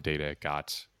got the data it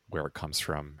got, where it comes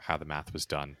from, how the math was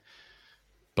done.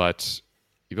 But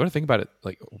if you want to think about it,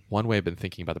 like one way I've been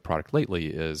thinking about the product lately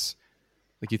is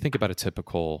like you think about a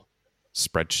typical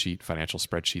spreadsheet, financial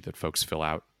spreadsheet that folks fill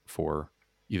out for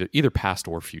either past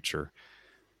or future.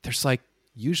 There's like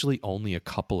usually only a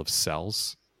couple of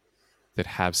cells that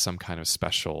have some kind of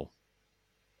special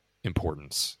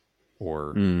importance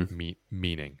or Mm,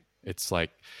 meaning. It's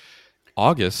like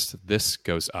August, this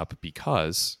goes up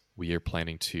because we are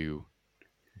planning to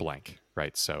blank,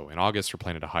 right? So in August, we're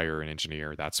planning to hire an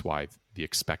engineer. That's why the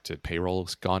expected payroll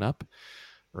has gone up,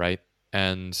 right?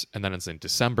 And then it's in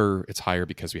December, it's higher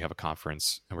because we have a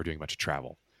conference and we're doing a bunch of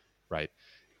travel, right?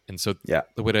 And so yeah,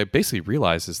 what I basically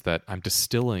realize is that I'm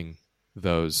distilling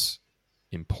those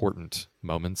important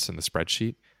moments in the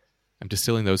spreadsheet. I'm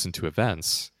distilling those into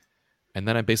events, and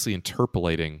then I'm basically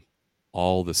interpolating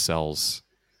all the cells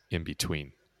in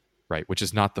between, right? Which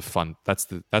is not the fun. That's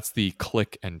the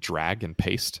click and drag and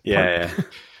paste part, yeah.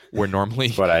 where normally,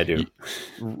 It's what I do. you,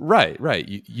 right.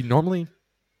 You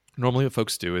normally what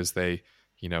folks do is they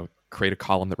create a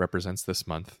column that represents this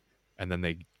month, and then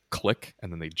they click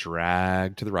and then they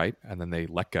drag to the right and then they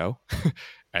let go,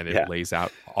 and Yeah,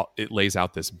 it lays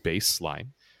out this baseline.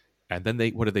 And then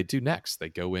what do they do next? They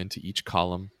go into each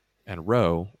column and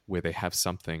row where they have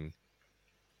something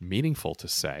meaningful to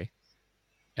say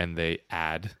and they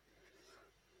add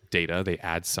data, they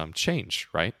add some change,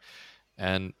 right?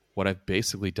 And what I've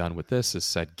basically done with this is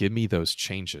said, give me those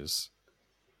changes.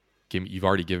 You've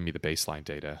already given me the baseline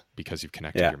data because you've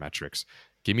connected Yeah. your metrics.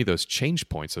 Give me those change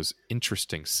points, those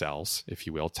interesting cells, if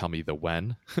you will. Tell me the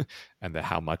when and the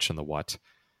how much and the what.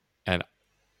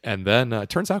 And then it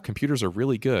turns out computers are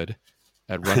really good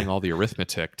at running all the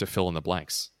arithmetic to fill in the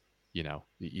blanks. You don't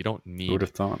Who would need.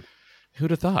 have thought?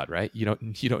 Who'd have thought, right? You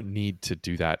don't need to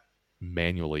do that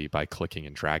manually by clicking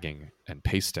and dragging and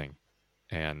pasting.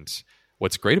 And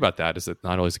what's great about that is that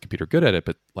not only is the computer good at it,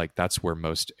 but like that's where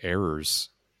most errors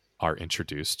are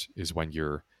introduced is when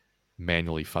you're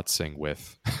manually futzing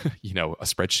with a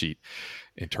spreadsheet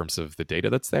in terms of the data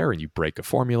that's there and you break a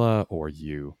formula or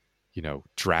you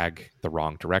drag the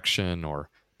wrong direction or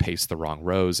paste the wrong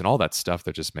rows and all that stuff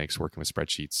that just makes working with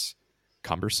spreadsheets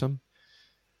cumbersome.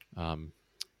 um,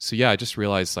 so yeah, I just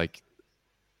realized like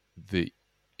the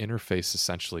interface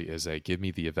essentially is a give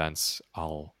me the events,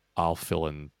 I'll fill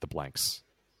in the blanks.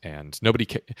 And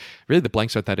really the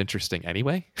blanks aren't that interesting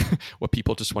anyway. What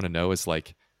people just want to know is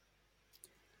like,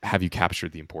 have you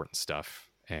captured the important stuff?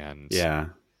 And Yeah.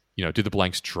 do the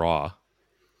blanks draw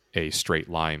a straight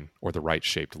line or the right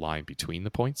shaped line between the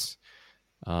points?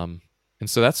 And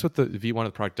so that's what the V1 of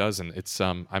the product does. And it's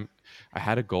I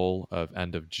had a goal of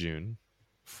end of June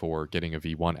for getting a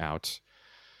V1 out,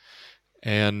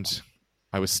 and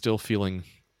I was still feeling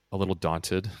a little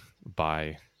daunted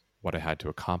by what I had to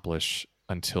accomplish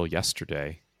until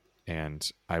yesterday. And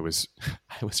I was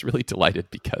I was really delighted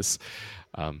because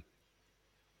um,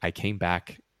 I came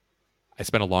back. I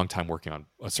spent a long time working on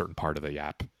a certain part of the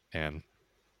app, and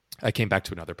I came back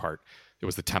to another part. It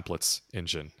was the templates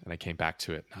engine, and I came back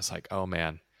to it, and I was like, "Oh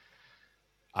man,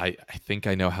 I think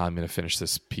I know how I'm going to finish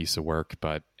this piece of work,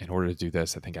 but in order to do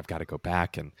this, I think I've got to go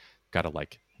back and got to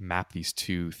like map these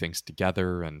two things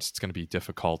together, and it's going to be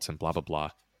difficult and blah blah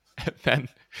blah." And then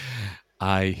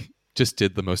I just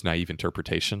did the most naive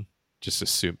interpretation,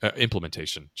 just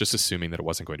implementation, just assuming that it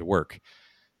wasn't going to work,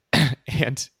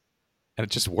 and it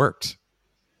just worked.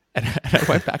 And I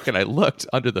went back and I looked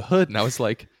under the hood, and I was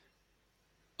like,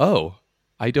 "Oh,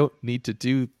 I don't need to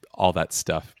do all that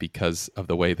stuff because of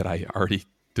the way that I already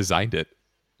designed it.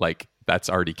 Like that's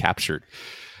already captured."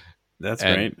 That's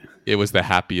And great. it was the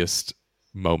happiest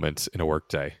moment in a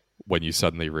workday when you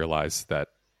suddenly realize that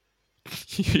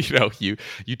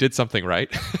you did something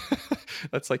right.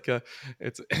 That's like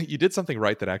it's you did something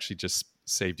right that actually just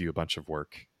saved you a bunch of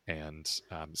work. And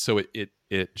so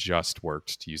it just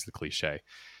worked, to use the cliche.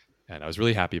 And I was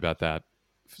really happy about that.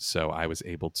 So I was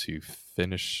able to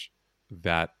finish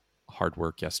that hard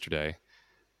work yesterday.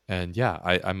 And yeah,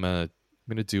 I'm gonna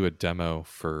do a demo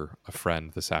for a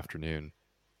friend this afternoon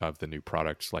of the new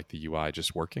product, like the UI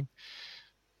just working.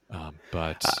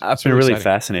 But I've it's been really really exciting.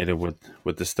 fascinated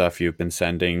with the stuff you've been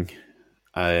sending.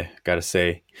 I gotta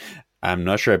say, I'm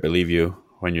not sure I believe you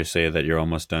when you say that you're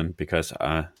almost done because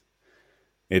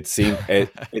it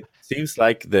seems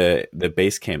like the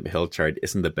base camp hill chart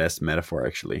isn't the best metaphor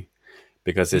actually,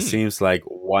 because it Hmm. seems like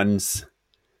once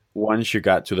you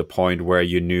got to the point where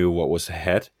you knew what was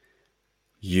ahead,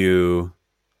 you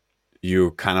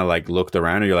you kind of like looked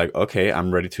around and you're like, okay,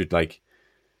 I'm ready to like.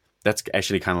 That's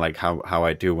actually kind of like how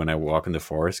I do when I walk in the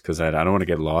forest because I don't want to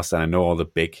get lost and I know all the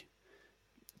big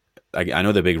I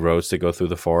know the big roads to go through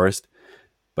the forest.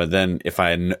 But then if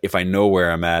I know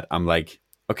where I'm at, I'm like,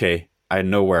 okay, I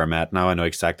know where I'm at now. I know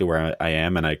exactly where I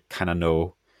am, and I kind of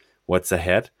know what's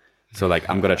ahead. So like,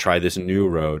 I'm gonna try this new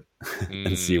road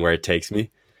and see Mm, where it takes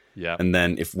me. yeah. And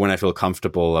then if when I feel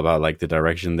comfortable about like the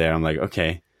direction there, I'm like,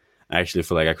 okay, I actually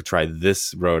feel like I could try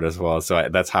this road as well. So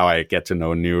that's how I get to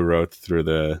know new road through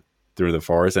the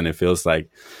forest, and it feels like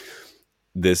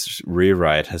this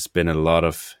rewrite has been a lot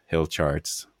of hill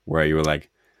charts where you were like,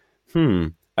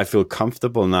 I feel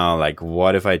comfortable now. Like,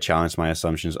 what if I challenge my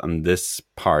assumptions on this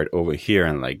part over here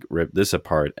and like rip this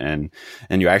apart? And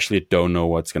you actually don't know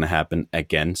what's gonna happen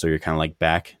again, so you're kind of like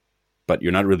back, but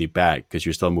you're not really back because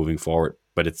you're still moving forward.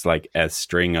 But it's like a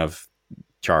string of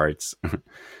charts.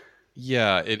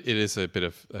 Yeah, it is a bit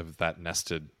of that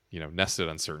nested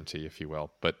uncertainty, if you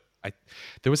will. But I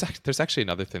there's actually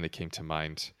another thing that came to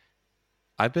mind.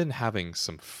 I've been having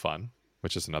some fun,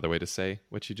 which is another way to say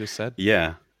what you just said,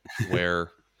 Yeah,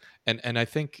 where and I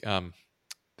think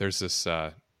there's this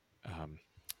um,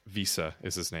 Visa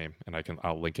is his name, and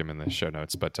I'll link him in the show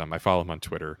notes. But I follow him on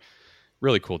Twitter.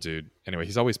 Really cool dude. Anyway,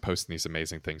 he's always posting these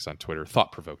amazing things on Twitter,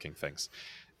 thought provoking things.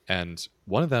 And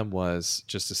one of them was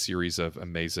just a series of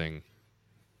amazing,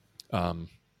 um,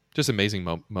 just amazing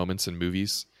moments in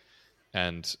movies.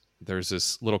 And there's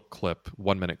this little clip,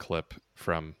 1 minute clip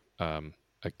from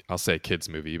I'll say a kids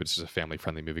movie, but it's just a family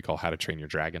friendly movie called How to Train Your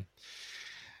Dragon.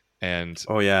 And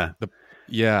Oh yeah, the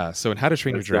yeah, so in How to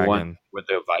Train Your that's the one Dragon, with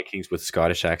the Vikings with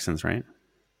Scottish accents, right?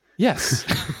 yes,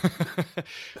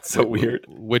 That's so weird.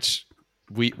 which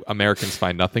we Americans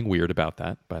find nothing weird about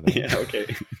that, by the way. Yeah, okay,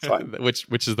 it's fine.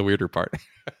 which is the weirder part.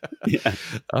 Yeah.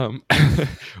 um,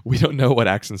 we don't know what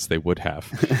accents they would have.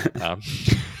 Um,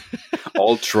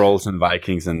 All trolls and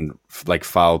Vikings and like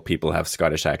foul people have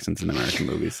Scottish accents in American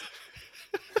movies.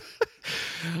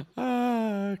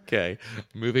 okay,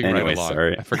 moving right Anyway, along.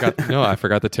 sorry. I forgot. No, I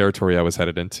forgot the territory I was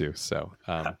headed into. So,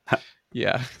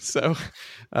 yeah. So,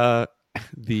 uh,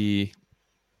 the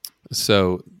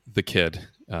the kid,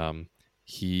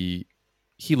 he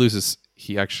loses.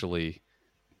 He actually,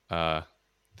 the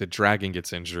dragon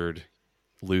gets injured,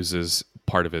 loses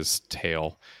part of his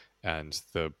tail, and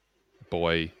the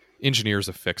boy engineers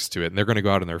a fix to it, and they're going to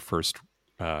go out on their first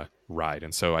ride.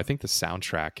 And so I think the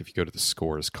soundtrack, if you go to the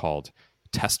score, is called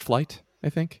Test Flight. I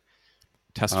think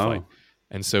Test Flight. Oh,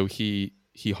 And so he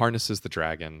harnesses the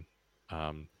dragon,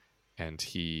 and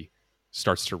he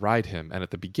starts to ride him. And at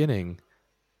the beginning,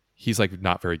 he's like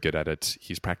not very good at it.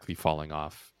 He's practically falling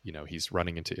off. He's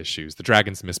running into issues. The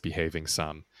dragon's misbehaving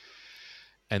some,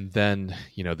 and then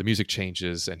the music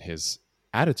changes and his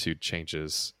attitude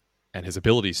changes and his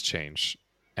abilities change,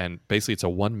 and basically it's a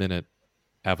 1 minute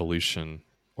evolution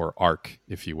or arc,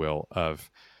 if you will,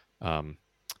 um,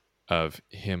 of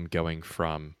him going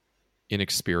from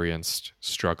inexperienced,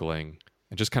 struggling,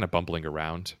 and just kind of bumbling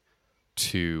around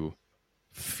to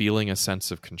feeling a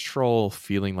sense of control,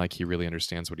 feeling like he really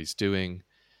understands what he's doing,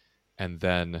 and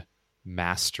then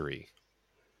mastery,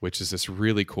 which is this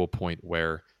really cool point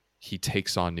where he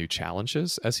takes on new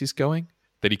challenges as he's going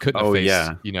that he couldn't have oh faced,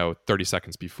 yeah. 30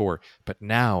 seconds before. But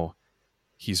now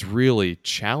he's really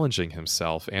challenging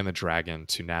himself and the dragon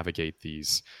to navigate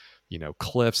these,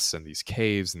 cliffs and these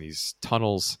caves and these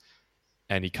tunnels.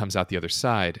 And he comes out the other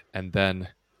side. And then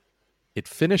it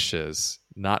finishes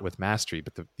not with mastery,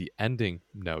 but the ending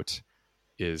note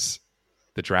is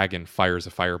the dragon fires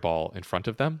a fireball in front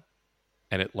of them,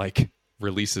 and it like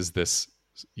releases this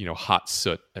hot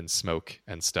soot and smoke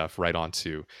and stuff right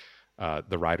onto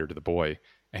the rider, to the boy,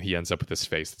 and he ends up with this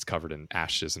face that's covered in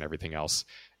ashes and everything else.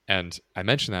 And I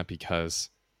mention that because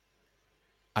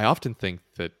I often think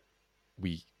that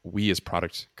we as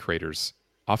product creators,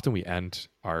 often we end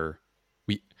our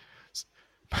we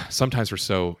sometimes we're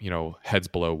so heads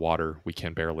below water we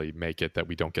can barely make it that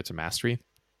we don't get to mastery.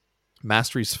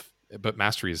 Mastery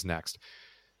is next.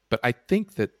 But I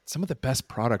think that some of the best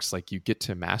products, like, you get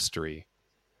to mastery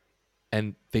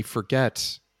and they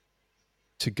forget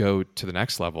to go to the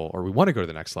next level, or we want to go to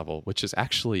the next level, which is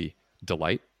actually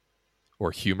delight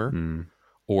or humor, Mm,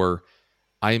 or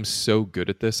I am so good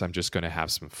at this, I'm just going to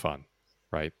have some fun,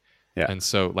 right? yeah. And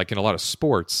so, like in a lot of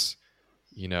sports,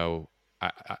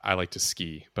 I like to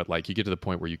ski, but like you get to the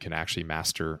point where you can actually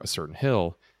master a certain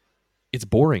hill. It's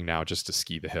boring now just to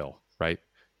ski the hill, right?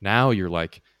 Now you're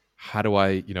like, how do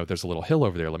I, there's a little hill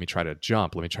over there. Let me try to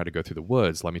jump. Let me try to go through the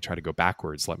woods. Let me try to go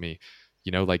backwards. Let me,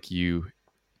 like you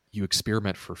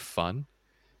experiment for fun.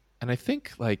 And I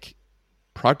think like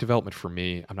product development for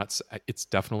me, it's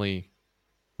definitely,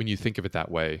 when you think of it that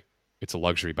way, it's a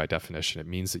luxury by definition. It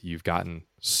means that you've gotten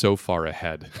so far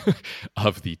ahead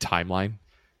of the timeline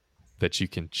that you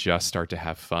can just start to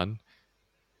have fun.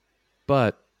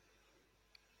 But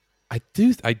I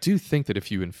do think that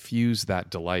if you infuse that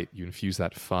delight, you infuse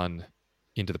that fun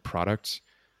into the product,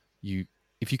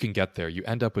 if you can get there, you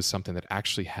end up with something that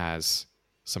actually has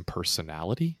some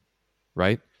personality,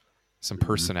 right? Some Mhm.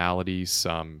 personality,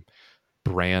 some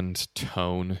brand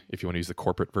tone, if you want to use the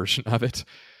corporate version of it.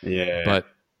 Yeah. But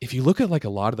if you look at like a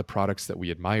lot of the products that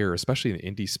we admire, especially in the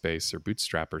indie space or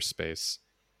bootstrapper space,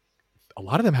 a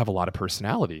lot of them have a lot of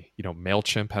personality.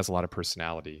 MailChimp has a lot of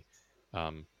personality.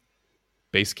 Um,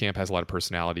 Basecamp has a lot of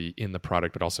personality in the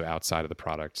product, but also outside of the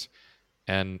product.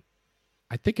 And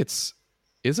I think it's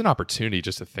is an opportunity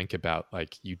just to think about,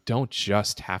 like, you don't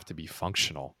just have to be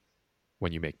functional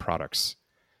when you make products.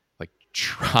 Like,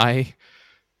 try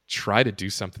to do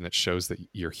something that shows that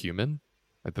you're human,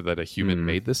 that a human Mm.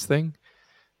 made this thing.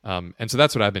 And so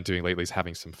that's what I've been doing lately, is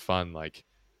having some fun. Like,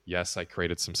 yes, I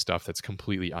created some stuff that's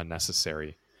completely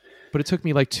unnecessary, but it took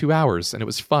me like 2 hours and it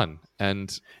was fun.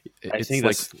 And I it's think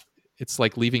like,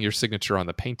 this. leaving your signature on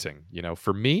the painting.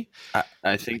 For me,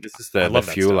 I think like, this is I the love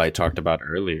that fuel I stuff. talked about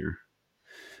earlier.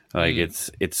 Like Mm,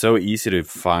 it's so easy to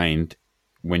find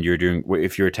when you're doing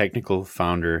if you're a technical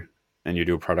founder and you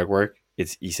do product work.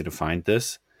 It's easy to find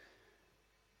this,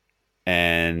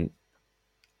 and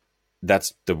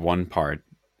that's the one part.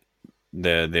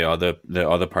 the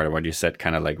other part of what you said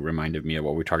kind of like reminded me of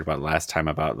what we talked about last time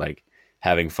about like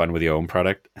having fun with your own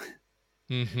product.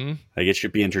 Mm-hmm. Like it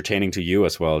should be entertaining to you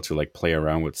as well to like play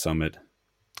around with Summit.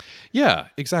 Yeah,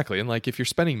 exactly. And like if you're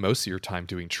spending most of your time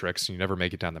doing tricks and you never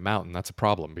make it down the mountain, that's a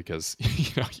problem because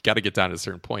you got to get down to a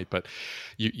certain point. But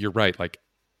you're right. Like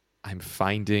I'm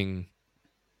finding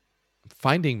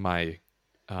my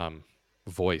um,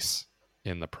 voice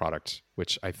in the product,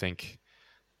 which I think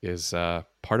is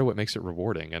part of what makes it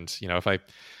rewarding. And if I,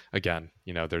 again,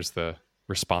 there's the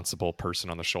responsible person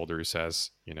on the shoulder who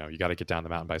says, you got to get down the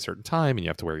mountain by a certain time, and you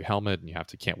have to wear your helmet,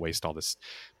 and can't waste all this.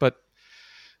 But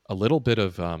a little bit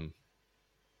of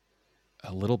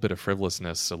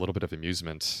frivolousness, a little bit of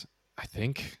amusement. I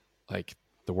think like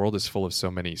the world is full of so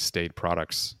many staid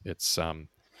products. It's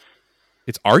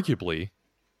arguably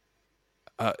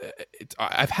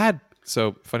I've had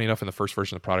so funny enough in the first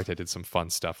version of the product I did some fun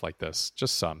stuff like this,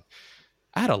 just some.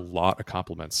 I had a lot of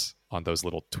compliments on those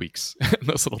little tweaks,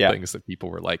 those little Yeah, things that people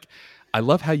were like, "I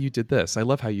love how you did this. I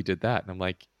love how you did that." And I'm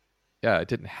like, "Yeah, I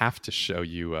didn't have to show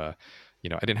you. I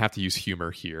didn't have to use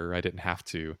humor here. I didn't have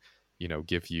to,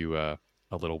 give you a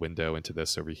little window into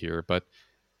this over here. But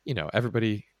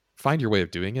everybody find your way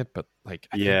of doing it. But like,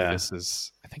 yeah.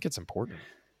 I think it's important.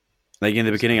 Like in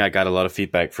the beginning, So, I got a lot of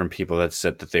feedback from people that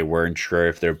said that they weren't sure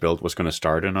if their build was going to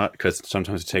start or not, because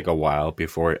sometimes it take a while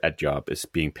before a job is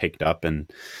being picked up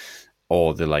and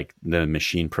all the like the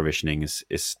machine provisioning is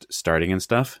starting and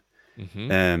stuff.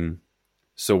 mm-hmm. Um,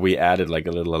 so we added like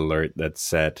a little alert that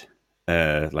said,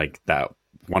 like that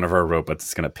one of our robots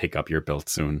is going to pick up your build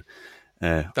soon.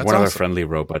 That's One of our awesome. friendly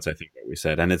robots, I think that we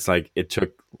said, and it's like it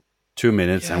took 2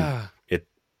 minutes, and Yeah,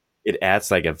 it adds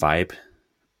like a vibe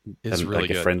it's and really like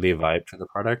a good. friendly vibe to the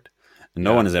product. And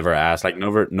no Yeah. one has ever asked, like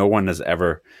no one has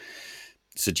ever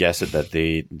suggested that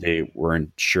they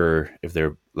weren't sure if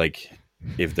they're like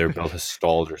if their build has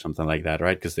stalled or something like that,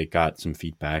 right? Because they got some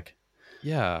feedback.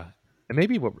 Yeah. And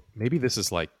maybe this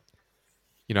is like,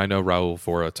 I know Raul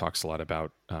Vora talks a lot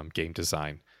about game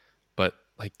design, but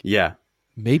like Yeah,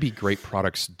 maybe great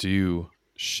products do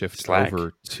shift Slack.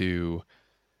 over to,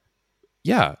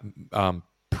 yeah,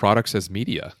 products as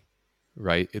media,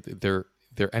 right? They're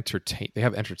they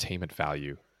have entertainment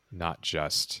value, not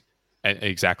just, and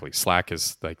exactly. Slack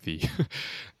is like the,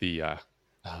 the,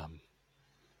 um,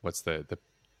 what's the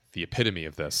epitome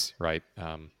of this, right?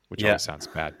 Which Yeah, always sounds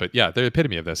bad, but yeah, the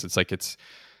epitome of this. It's like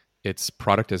it's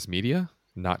product as media,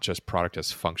 not just product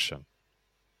as function.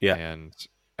 yeah, And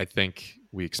I think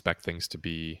we expect things to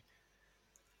be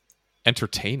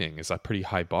entertaining is a pretty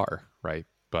high bar, right?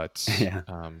 But yeah.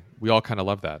 we all kind of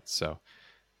love that. So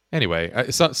anyway,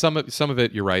 some of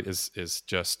it, you're right, is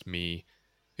just me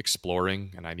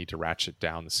exploring, and I need to ratchet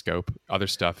down the scope. Other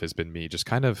stuff has been me just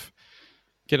kind of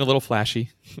getting a little flashy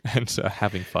and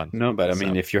having fun. No, but I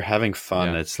mean, So if you're having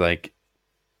fun, yeah. it's like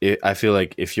I feel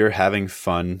like if you're having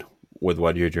fun with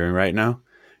what you're doing right now,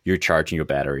 you're charging your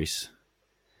batteries.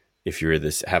 If you're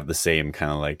this have the same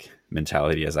kind of like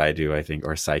mentality as I do, I think,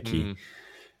 or psyche, Mm,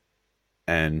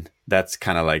 and that's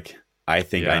kind of like I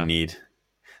think I yeah. need.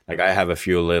 Like I have a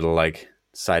few little like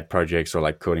side projects or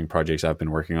like coding projects I've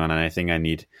been working on, and I think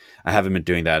I haven't been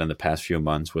doing that in the past few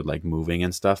months with like moving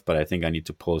and stuff, but I think I need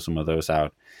to pull some of those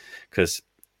out because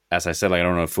as I said, like I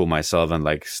don't want to fool myself and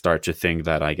like start to think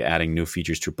that like adding new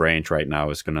features to Branch right now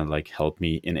is gonna like help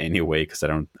me in any way because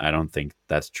I don't think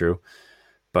that's true.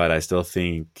 But I still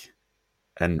think,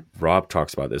 and Rob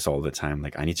talks about this all the time.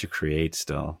 Like I need to create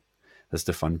still. That's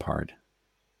the fun part.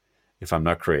 If I'm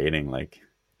not creating, like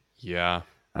Yeah.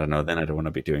 I don't know, then I don't want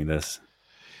to be doing this.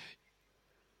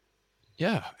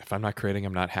 Yeah. If I'm not creating,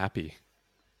 I'm not happy.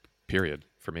 Period.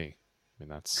 For me. I mean,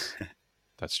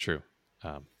 that's true.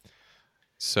 Um,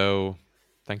 so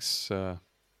thanks.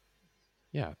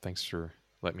 Yeah. Thanks for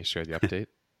letting me share the update.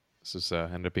 This is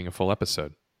ended up being a full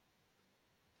episode.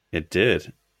 It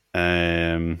did.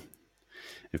 Um,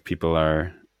 if people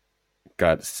are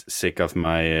got sick of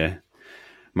my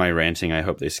ranting, I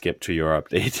hope they skip to your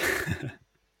update.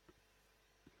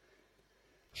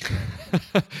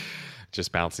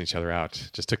 Just balancing each other out.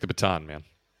 Just took the baton, man.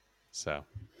 So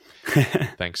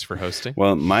thanks for hosting.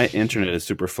 Well, my internet is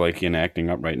super flaky and acting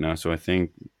up right now, so I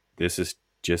think this is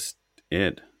just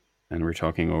it, and we're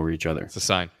talking over each other. It's a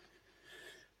sign.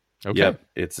 Okay. Yep,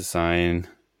 it's a sign.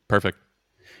 Perfect.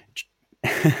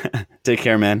 Take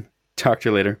care, man. Talk to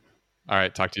you later. All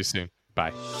right. Talk to you soon.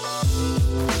 Bye.